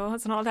 people.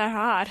 It's not that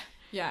hard.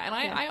 Yeah, and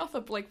I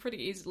offer, like, pretty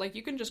easy. Like,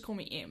 you can just call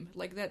me M.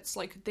 Like, that's,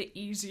 like, the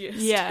easiest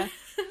Yeah.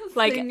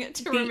 Like, thing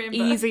to the remember.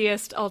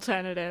 easiest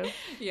alternative.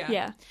 Yeah.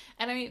 Yeah.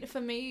 And I mean, for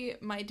me,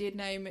 my dead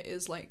name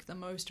is, like, the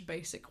most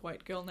basic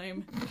white girl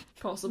name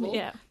possible.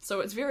 Yeah. So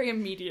it's very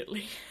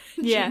immediately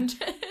Yeah.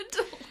 gendered.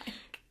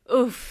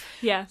 Oof.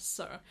 Yeah.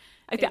 So,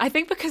 I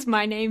think because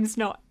my name's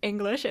not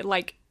English, it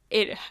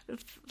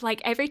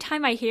every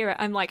time I hear it,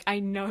 I'm like, I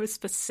know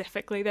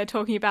specifically they're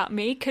talking about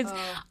me, because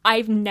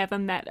I've never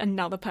met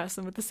another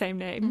person with the same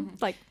name.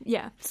 Like,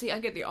 yeah. see, I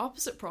get the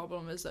opposite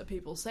problem, is that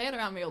people say it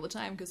around me all the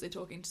time because they're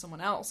talking to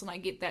someone else, and I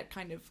get that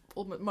kind of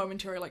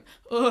momentary, like,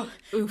 oh,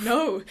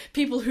 no,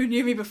 people who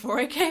knew me before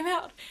I came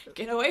out,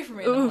 get away from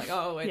me. And I'm like,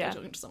 oh, wait, Yeah. they're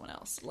talking to someone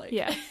else. Like,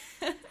 Yeah.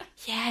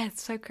 Yeah,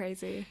 it's so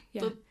crazy.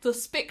 Yeah. the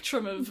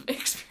spectrum of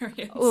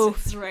experience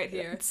Oof. is right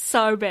here. It's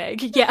so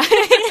big. Yeah.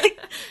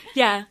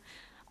 Yeah.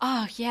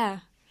 Oh, yeah.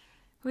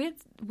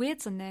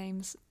 Weirds are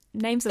names.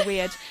 Names are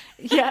weird.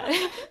 Yeah.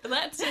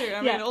 That too.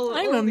 I Yeah. mean, all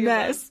I'm all a of the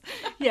mess.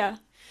 Yeah.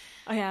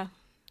 Oh, yeah.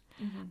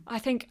 I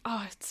think,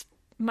 it's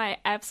my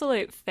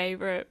absolute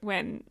favorite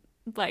when,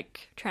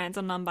 like, trans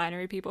or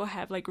non-binary people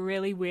have, like,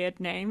 really weird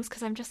names,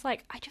 because I'm just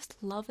like, I just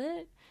love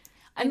it.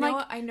 And,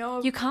 I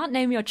know. you can't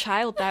name your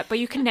child that, but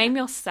you can name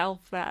yourself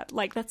that.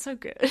 Like, that's so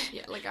good.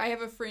 Yeah, like, I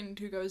have a friend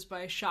who goes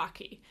by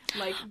Sharky.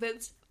 Like,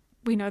 that's...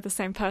 We know the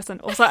same person.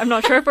 Also, I'm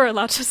not sure if we're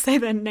allowed to say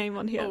their name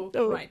on here.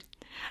 Oh, right.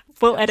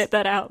 We'll edit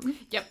that out.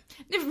 Yep.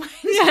 Never mind.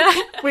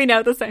 Yeah, we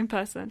know the same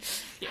person.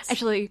 Yes.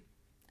 Actually,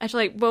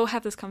 we'll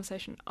have this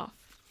conversation off,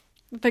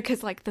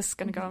 because, like, this is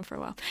going to go on for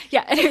a while.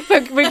 Yeah,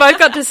 anyway, we both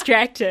got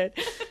distracted.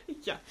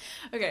 Yeah.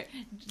 Okay.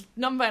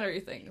 Non-binary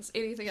things.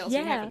 Anything else we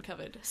Yeah. haven't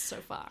covered so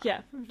far?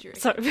 Yeah. Do you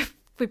reckon? So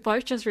we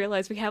both just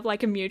realised we have,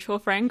 like, a mutual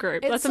friend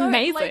group. It's That's so,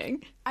 amazing.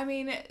 like, I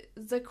mean,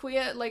 the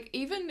queer, like,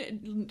 even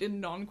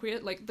in non-queer,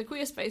 like, the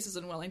queer spaces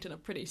in Wellington are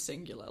pretty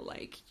singular.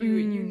 Like, you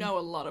know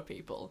a lot of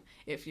people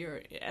if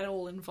you're at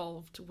all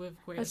involved with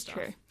queer That's stuff.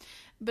 true.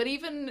 But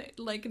even,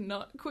 like,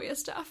 not queer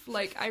stuff,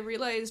 like, I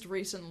realised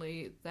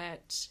recently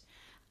that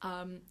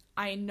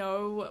I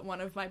know one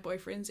of my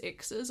boyfriend's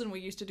exes, and we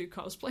used to do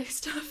cosplay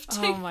stuff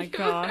together. Oh my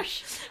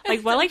gosh.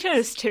 Like, Wellington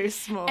is too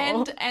small.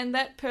 And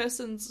that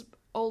person's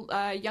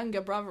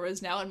younger brother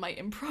is now in my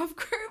improv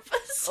group.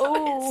 So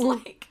Oh.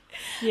 it's like,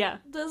 Yeah.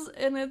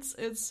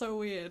 it's so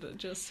weird,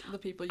 just the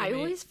people you I meet.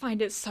 always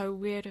find it so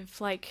weird of,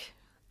 like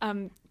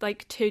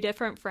two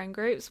different friend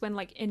groups when,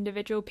 like,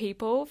 individual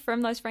people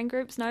from those friend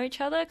groups know each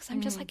other, because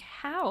I'm just like,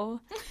 how?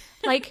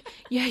 Like,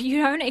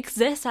 you don't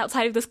exist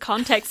outside of this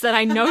context that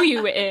I know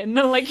you in.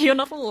 Like, you're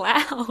not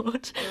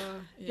allowed.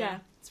 Yeah.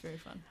 It's very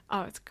fun.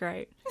 Oh, it's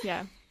great.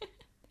 Yeah.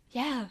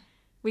 Yeah.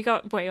 We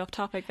got way off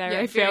topic there, Yeah,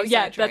 I feel. very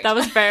Yeah, sidetracked. that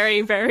was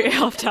very, very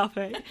off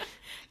topic.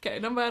 Okay,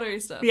 non-binary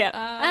stuff.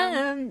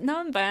 Yeah.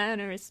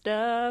 Non-binary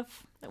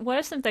stuff. What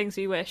are some things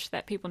you wish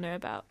that people knew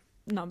about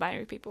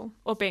non-binary people,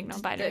 or being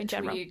non-binary in that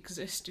general? we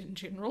exist in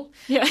general.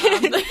 Yeah.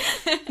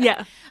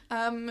 Yeah.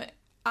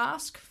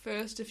 Ask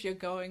first if you're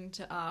going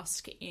to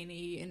ask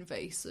any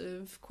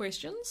invasive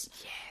questions.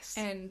 Yes.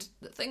 And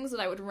the things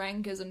that I would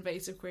rank as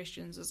invasive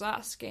questions is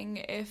asking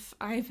if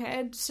I've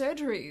had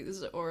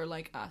surgeries, or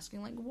like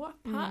asking like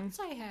what parts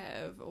I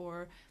have,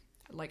 or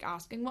like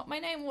asking what my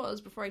name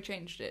was before I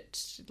changed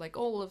it, like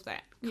all of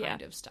that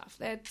kind of stuff.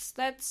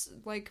 That's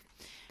like,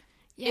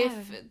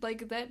 if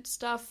like that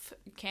stuff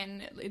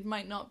it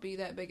might not be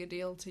that big a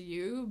deal to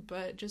you,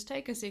 but just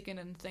take a second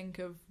and think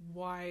of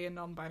why a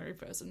non-binary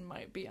person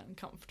might be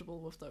uncomfortable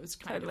with those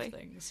kind of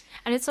things.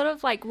 And it's sort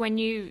of like, when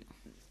you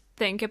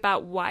think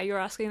about why you're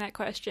asking that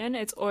question,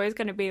 it's always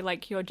going to be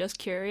like you're just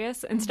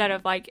curious instead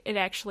of like it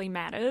actually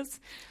matters.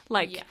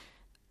 Like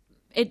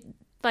it,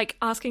 like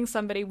asking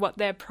somebody what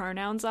their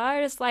pronouns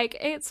are, is like,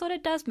 it sort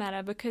of does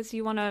matter because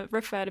you want to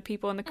refer to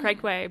people in the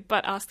correct way,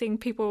 but asking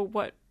people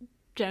what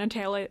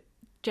genitalia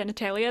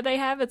they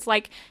have, it's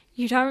like,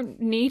 you don't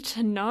need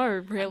to know,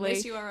 really.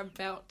 Unless you are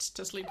about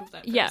to sleep with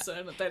that Yeah.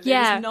 person. That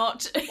Yeah. is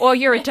not... Or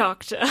you're a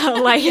doctor.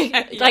 Like,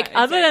 Yeah,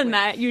 other than exactly.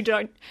 that, you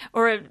don't,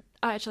 or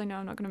actually, no,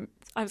 I'm not going to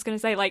I was going to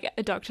say like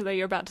a doctor that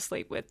you're about to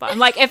sleep with, but I'm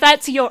like, if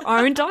that's your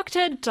own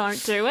doctor,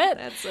 don't do it.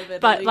 That's a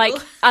bit But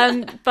illegal.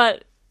 like,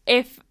 but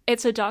if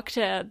it's a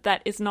doctor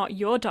that is not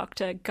your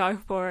doctor, go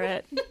for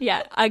it.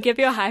 Yeah, I'll give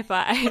you a high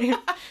five.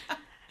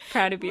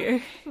 Proud of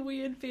you.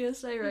 Weird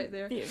PSA right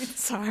there. Yeah,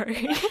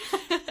 sorry.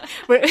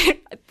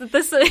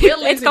 It's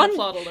losing the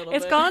plot a little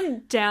It's bit.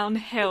 gone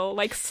downhill,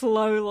 like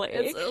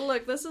slowly.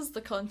 Look, this is the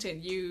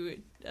content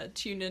you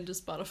tune into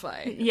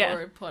Spotify Yeah.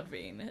 or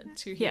Podbean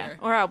to Yeah, hear.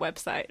 or our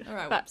website. Or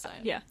our But,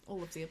 website. Yeah.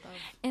 All of the above.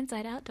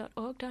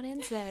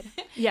 Insideout.org.nz.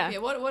 Yeah. Yeah,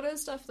 what are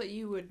stuff that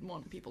you would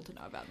want people to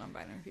know about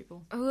non-binary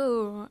people?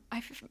 Ooh,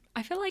 I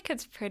feel like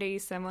it's pretty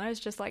similar. It's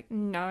just like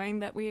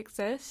knowing that we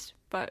exist.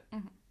 But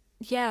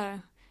yeah,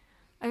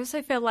 I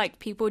also feel like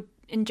people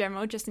in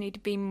general just need to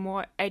be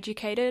more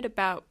educated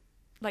about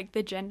like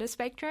the gender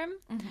spectrum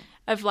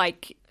of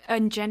like,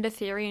 and gender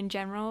theory in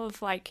general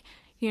of like,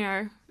 you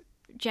know,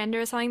 gender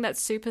is something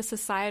that's super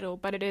societal,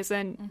 but it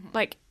isn't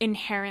like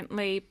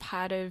inherently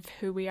part of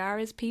who we are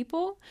as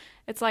people.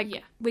 It's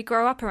like we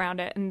grow up around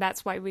it, and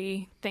that's why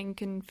we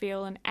think and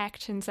feel and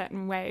act in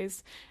certain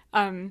ways.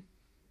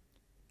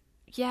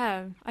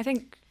 Yeah, I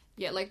think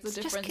Like the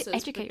Just differences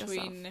educate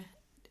between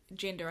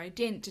gender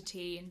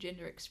identity and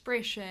gender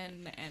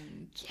expression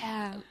and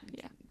yeah.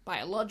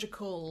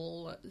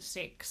 biological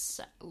sex,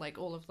 like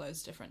all of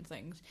those different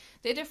things.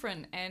 They're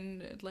different,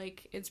 and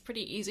like it's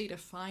pretty easy to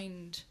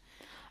find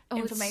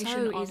information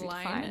it's so easy to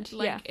online. find.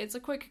 Like Yeah. it's a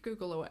quick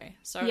Google away.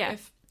 So Yeah.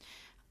 if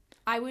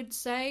I would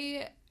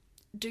say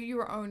do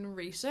your own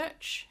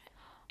research.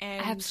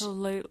 And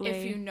Absolutely.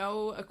 if you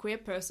know a queer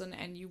person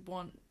and you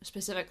want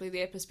specifically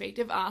their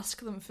perspective,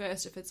 ask them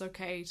first if it's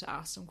okay to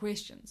ask some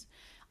questions.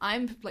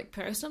 I'm, like,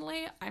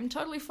 personally, I'm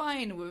totally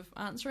fine with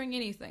answering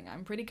anything.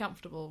 I'm pretty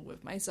comfortable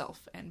with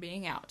myself and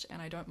being out,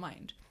 and I don't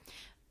mind.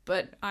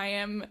 But I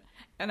am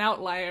an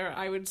outlier,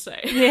 I would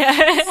say.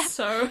 Yeah.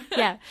 So,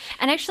 Yeah.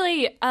 And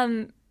actually,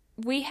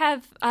 we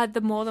have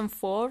the More Than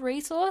Four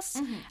resource.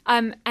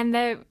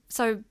 And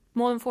so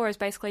More Than Four is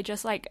basically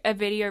just like a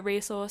video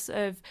resource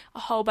of a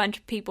whole bunch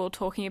of people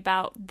talking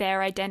about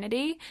their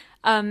identity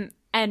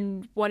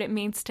and what it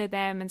means to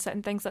them and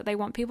certain things that they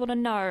want people to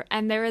know.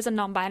 And there is a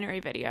non-binary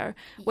video,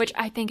 which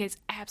I think is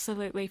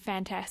absolutely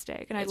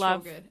fantastic. And It's I real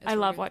love good. It's I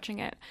real love good. watching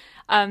it.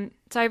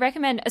 So I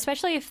recommend,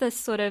 especially if this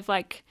sort of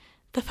like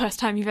the first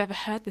time you've ever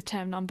heard the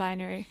term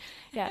non-binary.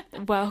 Yeah,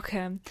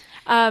 welcome.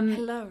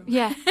 hello.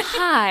 Yeah.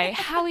 Hi,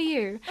 how are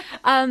you?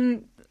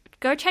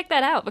 Go check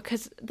that out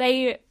because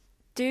they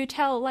do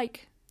tell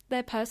like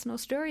their personal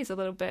stories a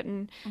little bit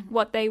and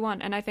what they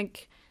want. And I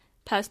think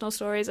personal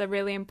stories are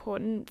really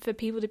important for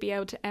people to be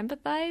able to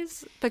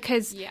empathize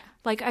because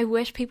like I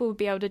wish people would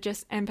be able to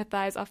just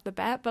empathize off the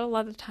bat, but a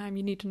lot of the time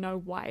you need to know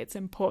why it's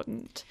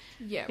important.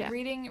 Yeah,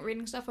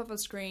 reading stuff off a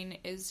screen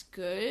is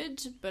good,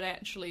 but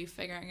actually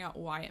figuring out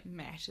why it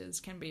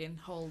matters can be a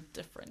whole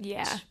different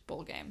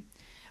ball game.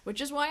 Which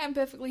is why I'm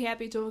perfectly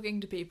happy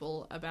talking to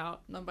people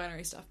about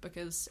non-binary stuff,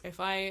 because if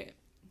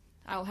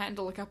I'll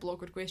handle a couple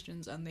awkward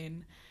questions and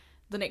then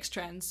the next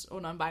trans or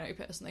non-binary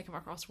person they come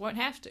across won't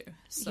have to.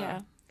 So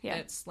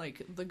it's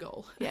like the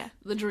goal. Yeah.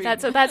 The dream.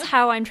 That's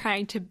how I'm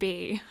trying to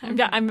be.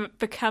 I'm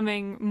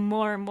becoming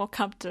more and more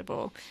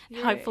comfortable.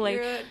 Hopefully.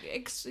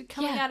 You're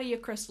coming out of your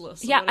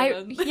chrysalis. Yeah,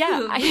 I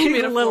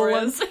the little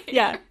ones.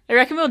 Yeah, I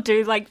reckon we'll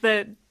do like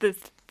the.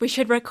 We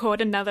should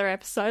record another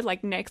episode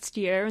like next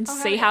year and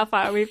see how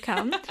far we've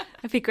come.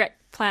 It'd be great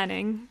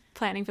planning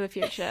for the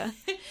future.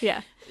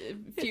 Yeah,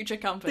 Future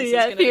Compass is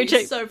going to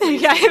be so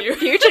pleased with you.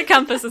 Future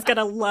Compass is going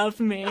to love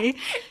me.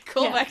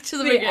 Call back to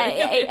the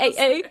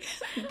beginning.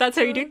 That's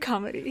how you do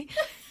comedy.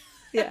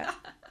 Yeah,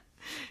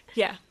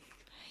 yeah.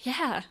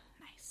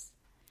 Nice.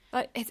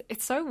 But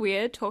it's so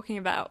weird talking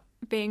about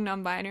being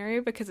non-binary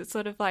because it's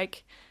sort of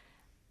like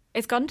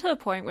it's gotten to a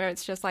point where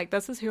it's just like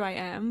this is who I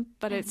am,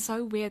 but it's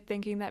so weird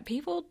thinking that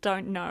people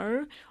don't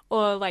know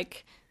or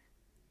like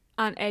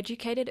aren't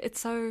educated. It's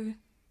so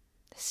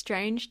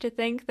strange to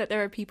think that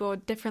there are people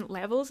at different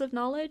levels of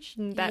knowledge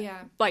and that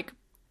like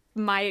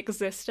my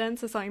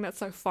existence is something that's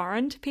so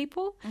foreign to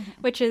people,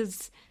 which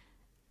is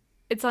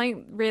it's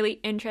something really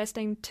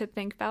interesting to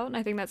think about, and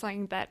I think that's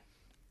something that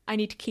I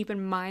need to keep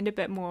in mind a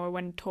bit more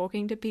when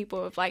talking to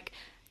people of like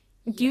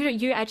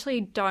you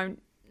actually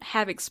don't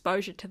have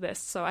exposure to this,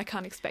 so I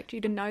can't expect you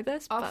to know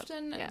this.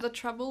 Often the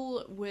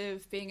trouble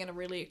with being in a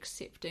really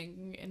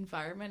accepting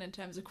environment in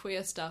terms of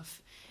queer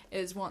stuff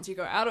is once you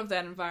go out of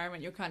that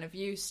environment, you're kind of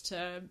used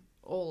to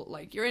all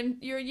like you're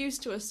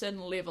used to a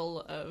certain level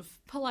of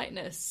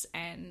politeness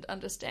and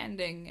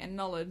understanding and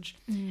knowledge,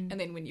 and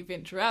then when you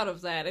venture out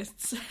of that,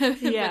 it's a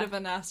bit of a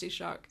nasty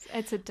shock.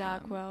 It's a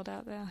dark world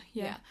out there.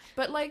 Yeah,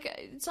 but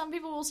like some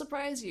people will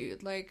surprise you.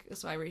 Like,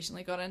 so I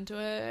recently got into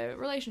a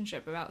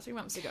relationship about 3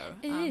 months ago,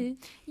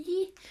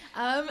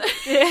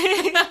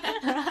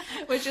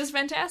 which is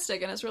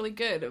fantastic and it's really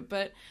good.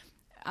 But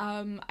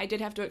I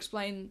did have to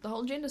explain the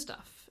whole gender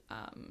stuff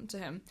to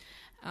him.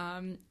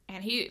 And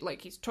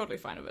he's totally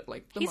fine with it.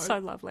 Like, he's so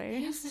lovely.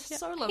 He's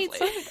so lovely.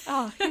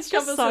 He's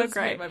just so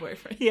great. My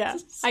boyfriend. Yeah,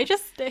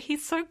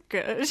 he's so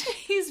good.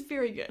 He's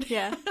very good.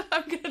 Yeah,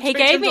 I'm gonna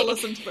to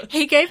listen to this.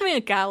 He gave me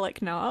a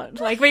garlic knot.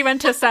 Like, we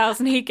went to Sal's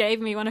and he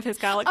gave me one of his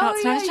garlic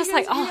knots, and I was just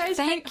thank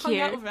you. Hung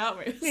out without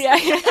me. Yeah.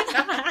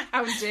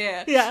 How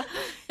dare. Yeah,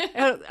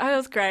 it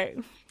was great.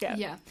 Yeah.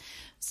 Yeah.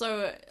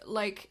 So,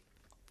 like,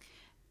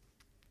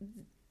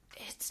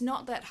 it's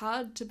not that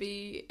hard to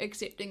be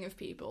accepting of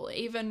people,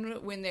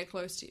 even when they're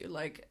close to you.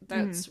 Like,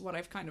 that's what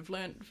I've kind of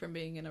learned from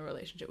being in a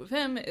relationship with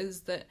him,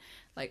 is that,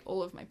 like,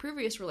 all of my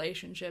previous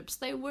relationships,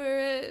 they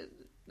were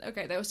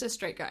cis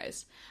straight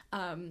guys,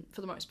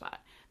 for the most part.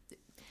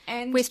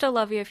 And we still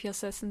love you if you're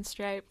cis and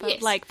straight, but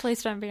yes. Like,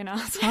 please don't be an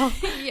asshole.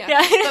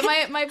 yeah.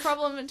 But my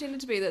problem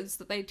tended to be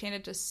that they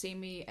tended to see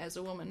me as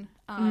a woman,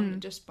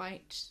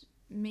 despite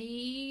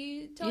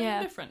me telling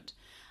them different.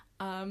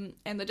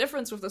 And the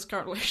difference with this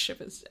current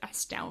relationship is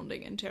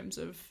astounding in terms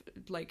of,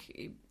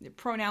 like,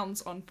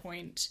 pronouns on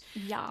point,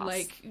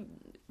 like,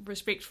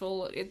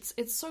 respectful. It's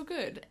so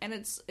good, and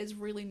it's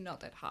really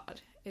not that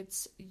hard. You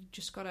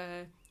just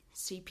gotta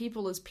see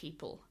people as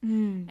people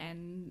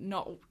and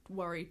not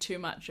worry too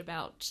much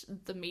about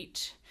the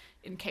meat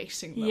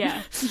encasing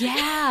them.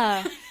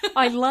 Yeah.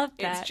 I love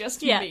that. It's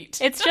just meat.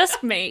 It's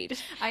just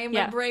meat. I am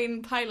a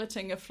brain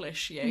piloting a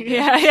flesh.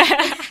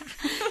 Yeah.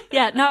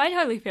 No, I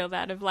totally feel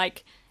that. Of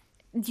like,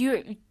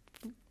 your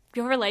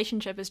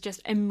relationship is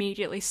just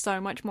immediately so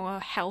much more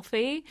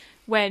healthy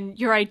when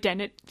your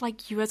identity,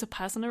 like, you as a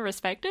person, are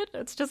respected.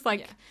 It's just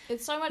like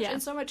it's so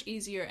much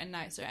easier and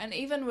nicer. And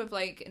even with,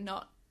 like,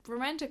 not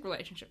romantic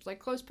relationships, like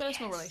close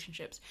personal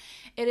relationships,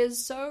 it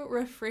is so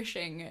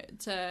refreshing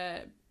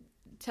to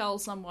tell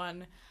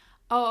someone,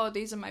 oh,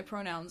 these are my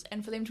pronouns,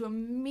 and for them to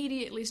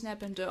immediately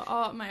snap into,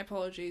 oh, my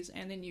apologies,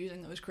 and then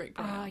using those correct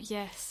pronouns. Oh,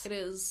 yes. It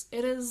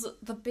is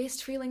the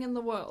best feeling in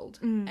the world,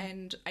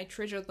 and I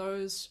treasure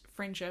those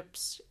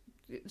friendships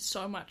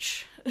so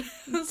much.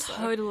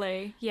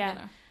 Totally, yeah. You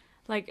know.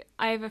 Like,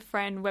 I have a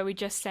friend where we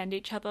just send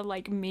each other,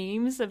 like,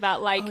 memes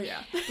about, like,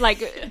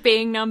 like,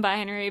 being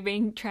non-binary,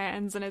 being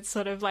trans, and it's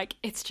sort of, like,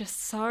 it's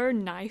just so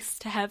nice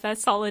to have that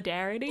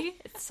solidarity.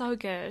 It's so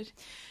good.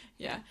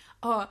 Yeah.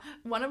 Oh,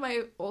 one of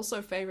my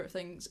also favourite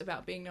things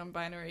about being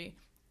non-binary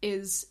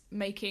is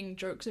making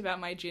jokes about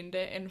my gender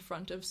in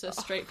front of cis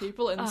straight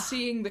people and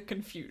seeing the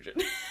confusion.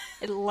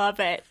 I love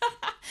it.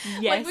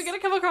 Yes. Like, we're going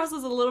to come across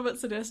as a little bit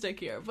sadistic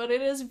here, but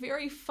it is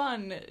very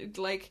fun,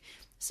 like,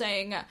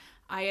 saying,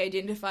 I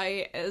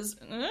identify as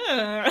in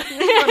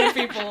front of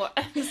people,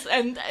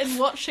 and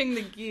watching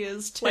the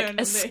gears turn,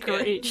 like a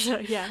screech.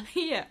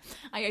 Yeah.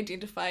 I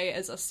identify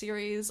as a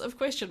series of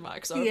question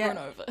marks over and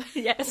over.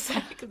 Yes.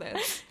 Like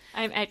this.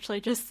 I'm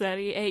actually just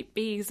 38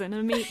 bees in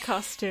a meat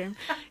costume.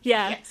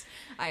 Yeah. Yes.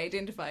 I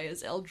identify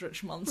as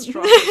eldritch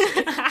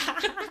monstrosity.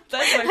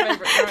 That's my favourite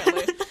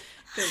currently.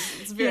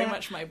 Because it's very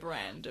much my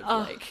brand of,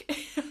 like,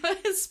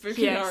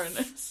 spooky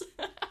horrorness.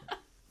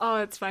 Oh,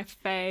 it's my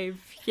fave.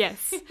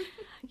 Yes.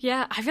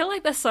 Yeah, I feel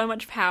like there's so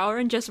much power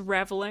in just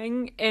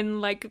reveling in,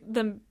 like,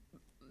 the,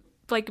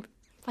 like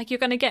you're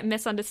gonna get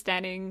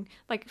misunderstanding.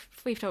 Like,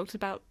 we've talked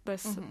about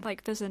this,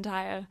 like, this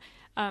entire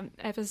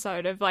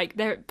episode of, like,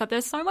 but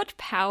there's so much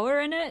power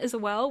in it as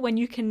well when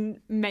you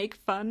can make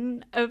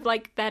fun of,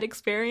 like, that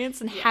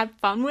experience and have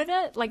fun with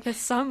it. Like, there's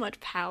so much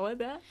power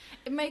there.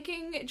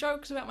 Making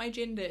jokes about my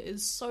gender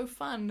is so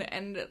fun,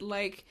 and,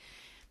 like,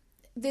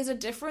 there's a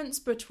difference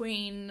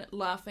between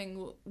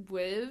laughing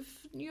with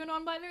your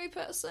non-binary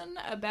person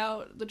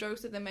about the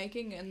jokes that they're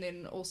making and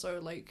then also,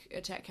 like,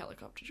 attack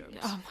helicopter jokes.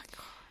 Oh my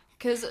god.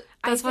 Because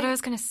that's what I was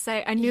going to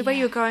say. I knew where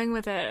you were going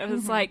with it. It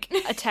was like,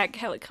 attack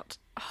helicopter.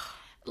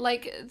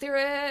 Like, there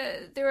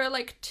are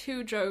like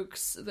two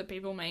jokes that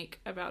people make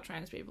about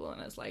trans people,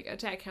 and it's like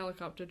attack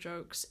helicopter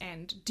jokes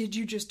and did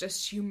you just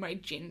assume my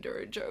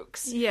gender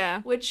jokes.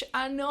 Yeah. Which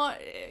are not,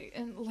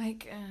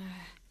 like...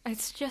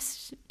 It's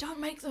just... Don't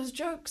make those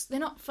jokes. They're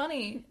not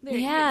funny.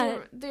 We've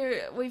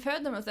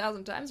heard them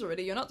 1,000 times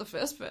already. You're not the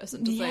first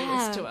person to say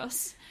this to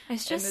us.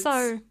 It's just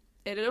so...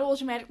 It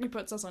automatically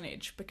puts us on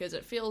edge because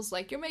it feels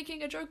like you're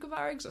making a joke of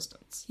our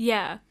existence.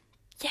 Yeah.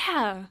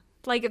 Yeah.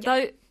 Like,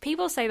 though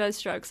people say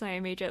those jokes and I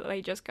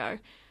immediately just go,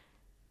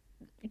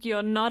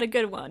 you're not a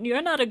good one.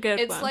 You're not a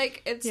good one.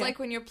 It's like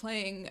when you're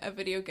playing a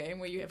video game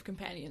where you have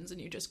companions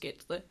and you just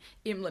get the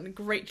Emlyn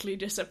greatly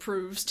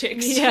disapproves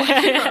text. Yeah.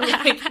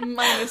 Like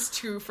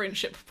 -2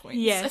 friendship points.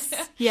 Yes.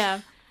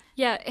 Yeah.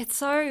 Yeah, it's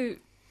so...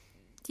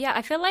 Yeah,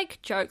 I feel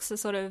like jokes are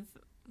sort of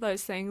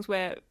those things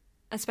where,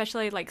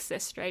 especially, like,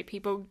 cis straight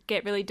people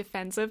get really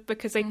defensive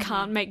because they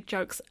can't make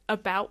jokes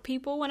about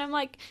people, when I'm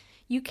like,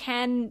 you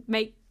can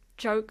make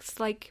jokes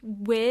like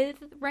with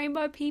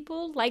rainbow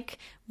people. Like,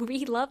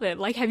 we love it.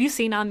 Like, have you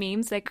seen our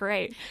memes? They're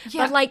great.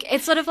 Yeah. But like,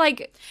 it's sort of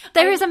like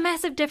there is a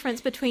massive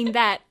difference between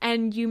that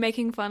and you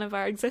making fun of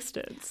our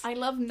existence. I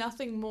love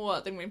nothing more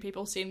than when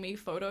people send me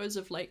photos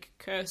of like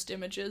cursed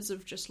images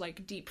of just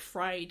like deep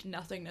fried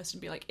nothingness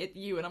and be like, "It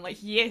you," and I'm like,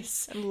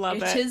 "Yes, I love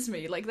it. It is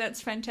me." Like,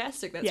 that's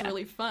fantastic. That's Yeah.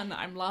 really fun.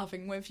 I'm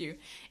laughing with you.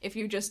 If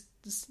you just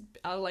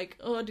are like,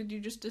 "Oh, did you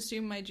just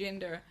assume my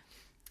gender?"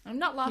 I'm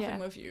not laughing Yeah.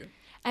 with you.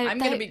 And I'm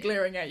going to be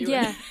glaring at you.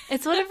 Yeah,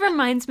 it sort of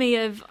reminds me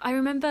of, I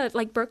remember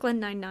like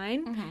Brooklyn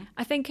Nine-Nine. Mm-hmm.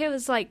 I think it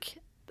was like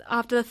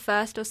after the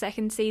first or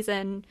second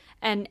season,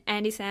 and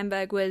Andy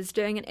Samberg was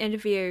doing an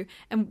interview,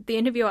 and the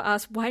interviewer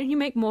asked, "Why don't you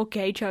make more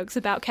gay jokes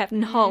about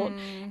Captain Holt?"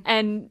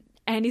 And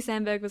Andy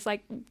Samberg was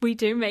like, "We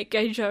do make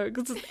gay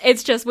jokes.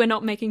 It's just we're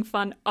not making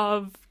fun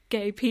of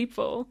gay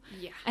people."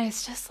 Yeah. And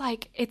it's just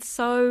like, it's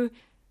so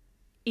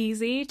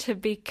easy to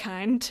be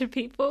kind to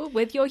people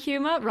with your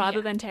humor rather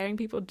Yeah. than tearing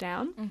people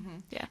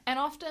down. Yeah. And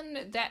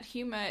often that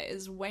humor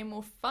is way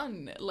more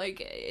fun.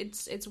 Like,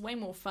 it's way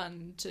more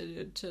fun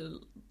to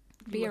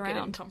Be look around.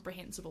 at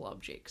incomprehensible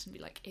objects and be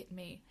like, "It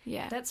me."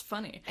 Yeah. That's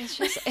funny. It's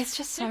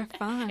just so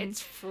fun.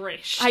 It's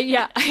fresh.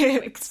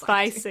 It's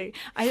spicy.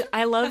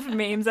 I love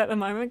memes at the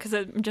moment because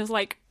I'm just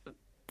like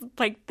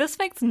this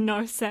makes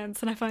no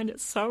sense, and I find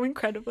it so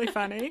incredibly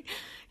funny.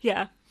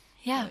 Yeah.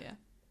 Oh, yeah.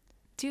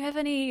 Do you have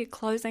any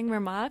closing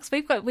remarks?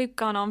 We've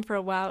gone on for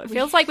a while. It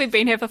feels like we've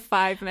been here for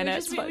 5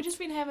 minutes. We've just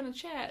been having a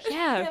chat.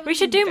 Yeah, we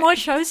should do more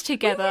shows We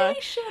together.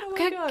 really should. Oh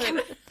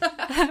my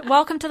God.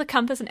 Welcome to the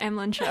Compass and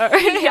Emlyn show.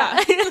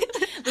 Yeah.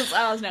 This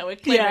ours now. We're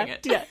claiming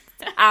it. Yeah.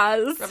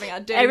 As Rubbing our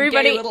dirty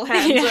gay little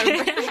hands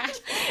over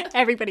it.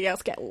 Everybody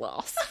else get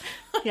lost.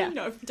 Yeah.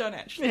 No, don't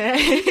actually. Yeah.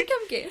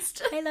 Come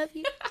guest. I love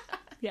you.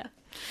 Yeah.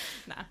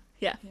 Nah.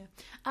 Yeah.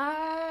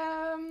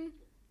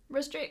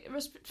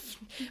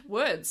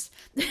 Words.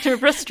 To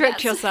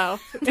restrict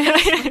yourself.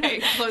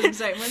 Okay, closing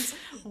statements.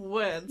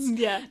 Words.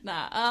 Yeah.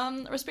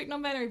 Nah. Respect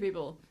non-binary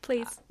people.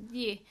 Please.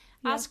 Yeah.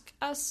 Ask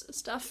us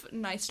stuff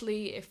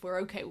nicely if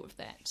we're okay with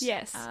that.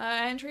 Yes.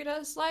 And treat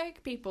us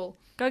like people.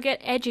 Go get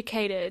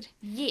educated.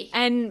 Yeah.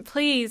 And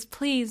please,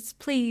 please,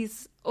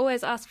 please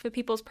always ask for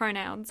people's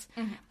pronouns.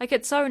 Like,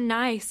 it's so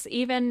nice,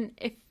 even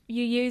if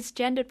you use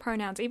gendered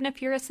pronouns, even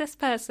if you're a cis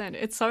person,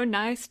 it's so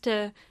nice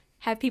to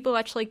have people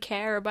actually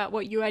care about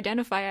what you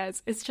identify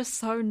as. It's just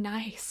so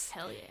nice.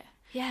 Hell yeah.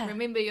 Yeah.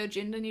 Remember your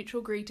gender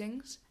neutral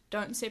greetings.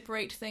 Don't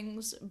separate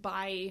things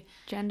by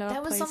Gender,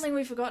 That was please. something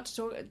we forgot to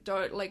talk.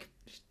 Don't like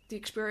the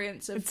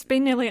experience of. It's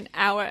been nearly an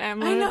hour,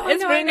 Emma. I know,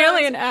 It's I been know.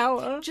 nearly an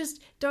hour.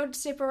 Just don't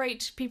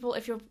separate people.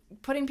 If you're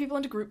putting people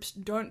into groups,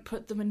 don't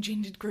put them in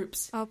gendered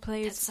groups. Oh,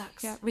 please. That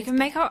sucks. Yeah, we It's can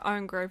make bad. our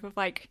own group of,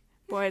 like,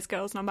 boys,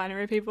 girls,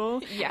 non-binary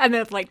people. Yeah. And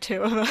there's, like,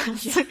 2 of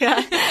us.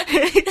 Yeah.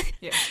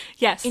 Yeah.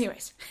 Yes.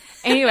 Anyways.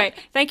 Anyway,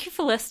 thank you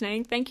for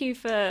listening. Thank you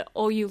for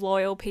all you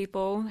loyal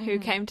people who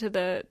came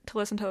to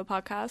listen to the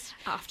podcast.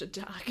 After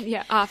dark.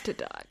 Yeah, after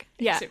dark.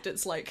 Yeah. Except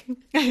it's like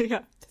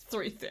Yeah.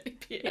 3:30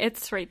 p.m.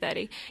 It's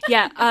 3:30.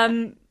 Yeah.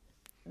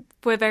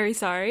 We're very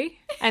sorry,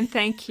 and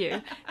thank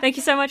you. Thank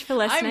you so much for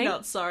listening. I'm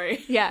not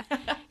sorry. Yeah.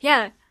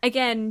 Yeah.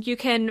 Again, you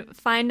can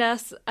find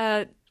us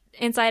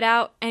Inside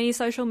Out, any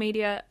social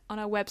media, on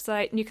our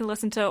website, and you can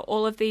listen to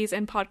all of these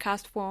in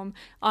podcast form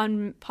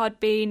on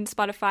Podbean,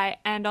 Spotify,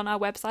 and on our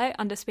website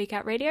under Speak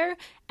Out Radio.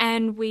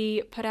 And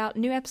we put out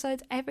new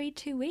episodes every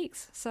 2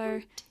 weeks.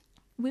 So,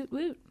 woot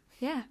woot.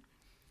 Yeah.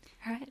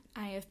 All right.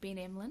 I have been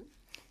Emlyn.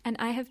 And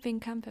I have been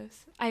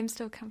Compass. I'm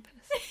still Compass.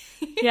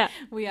 Yeah.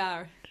 We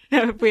are.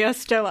 We are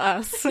still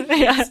us.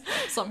 Yeah.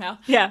 Somehow.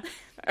 Yeah.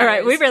 All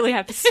right. We Anyways. really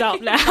have to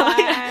stop now.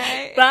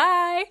 Bye.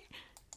 Bye.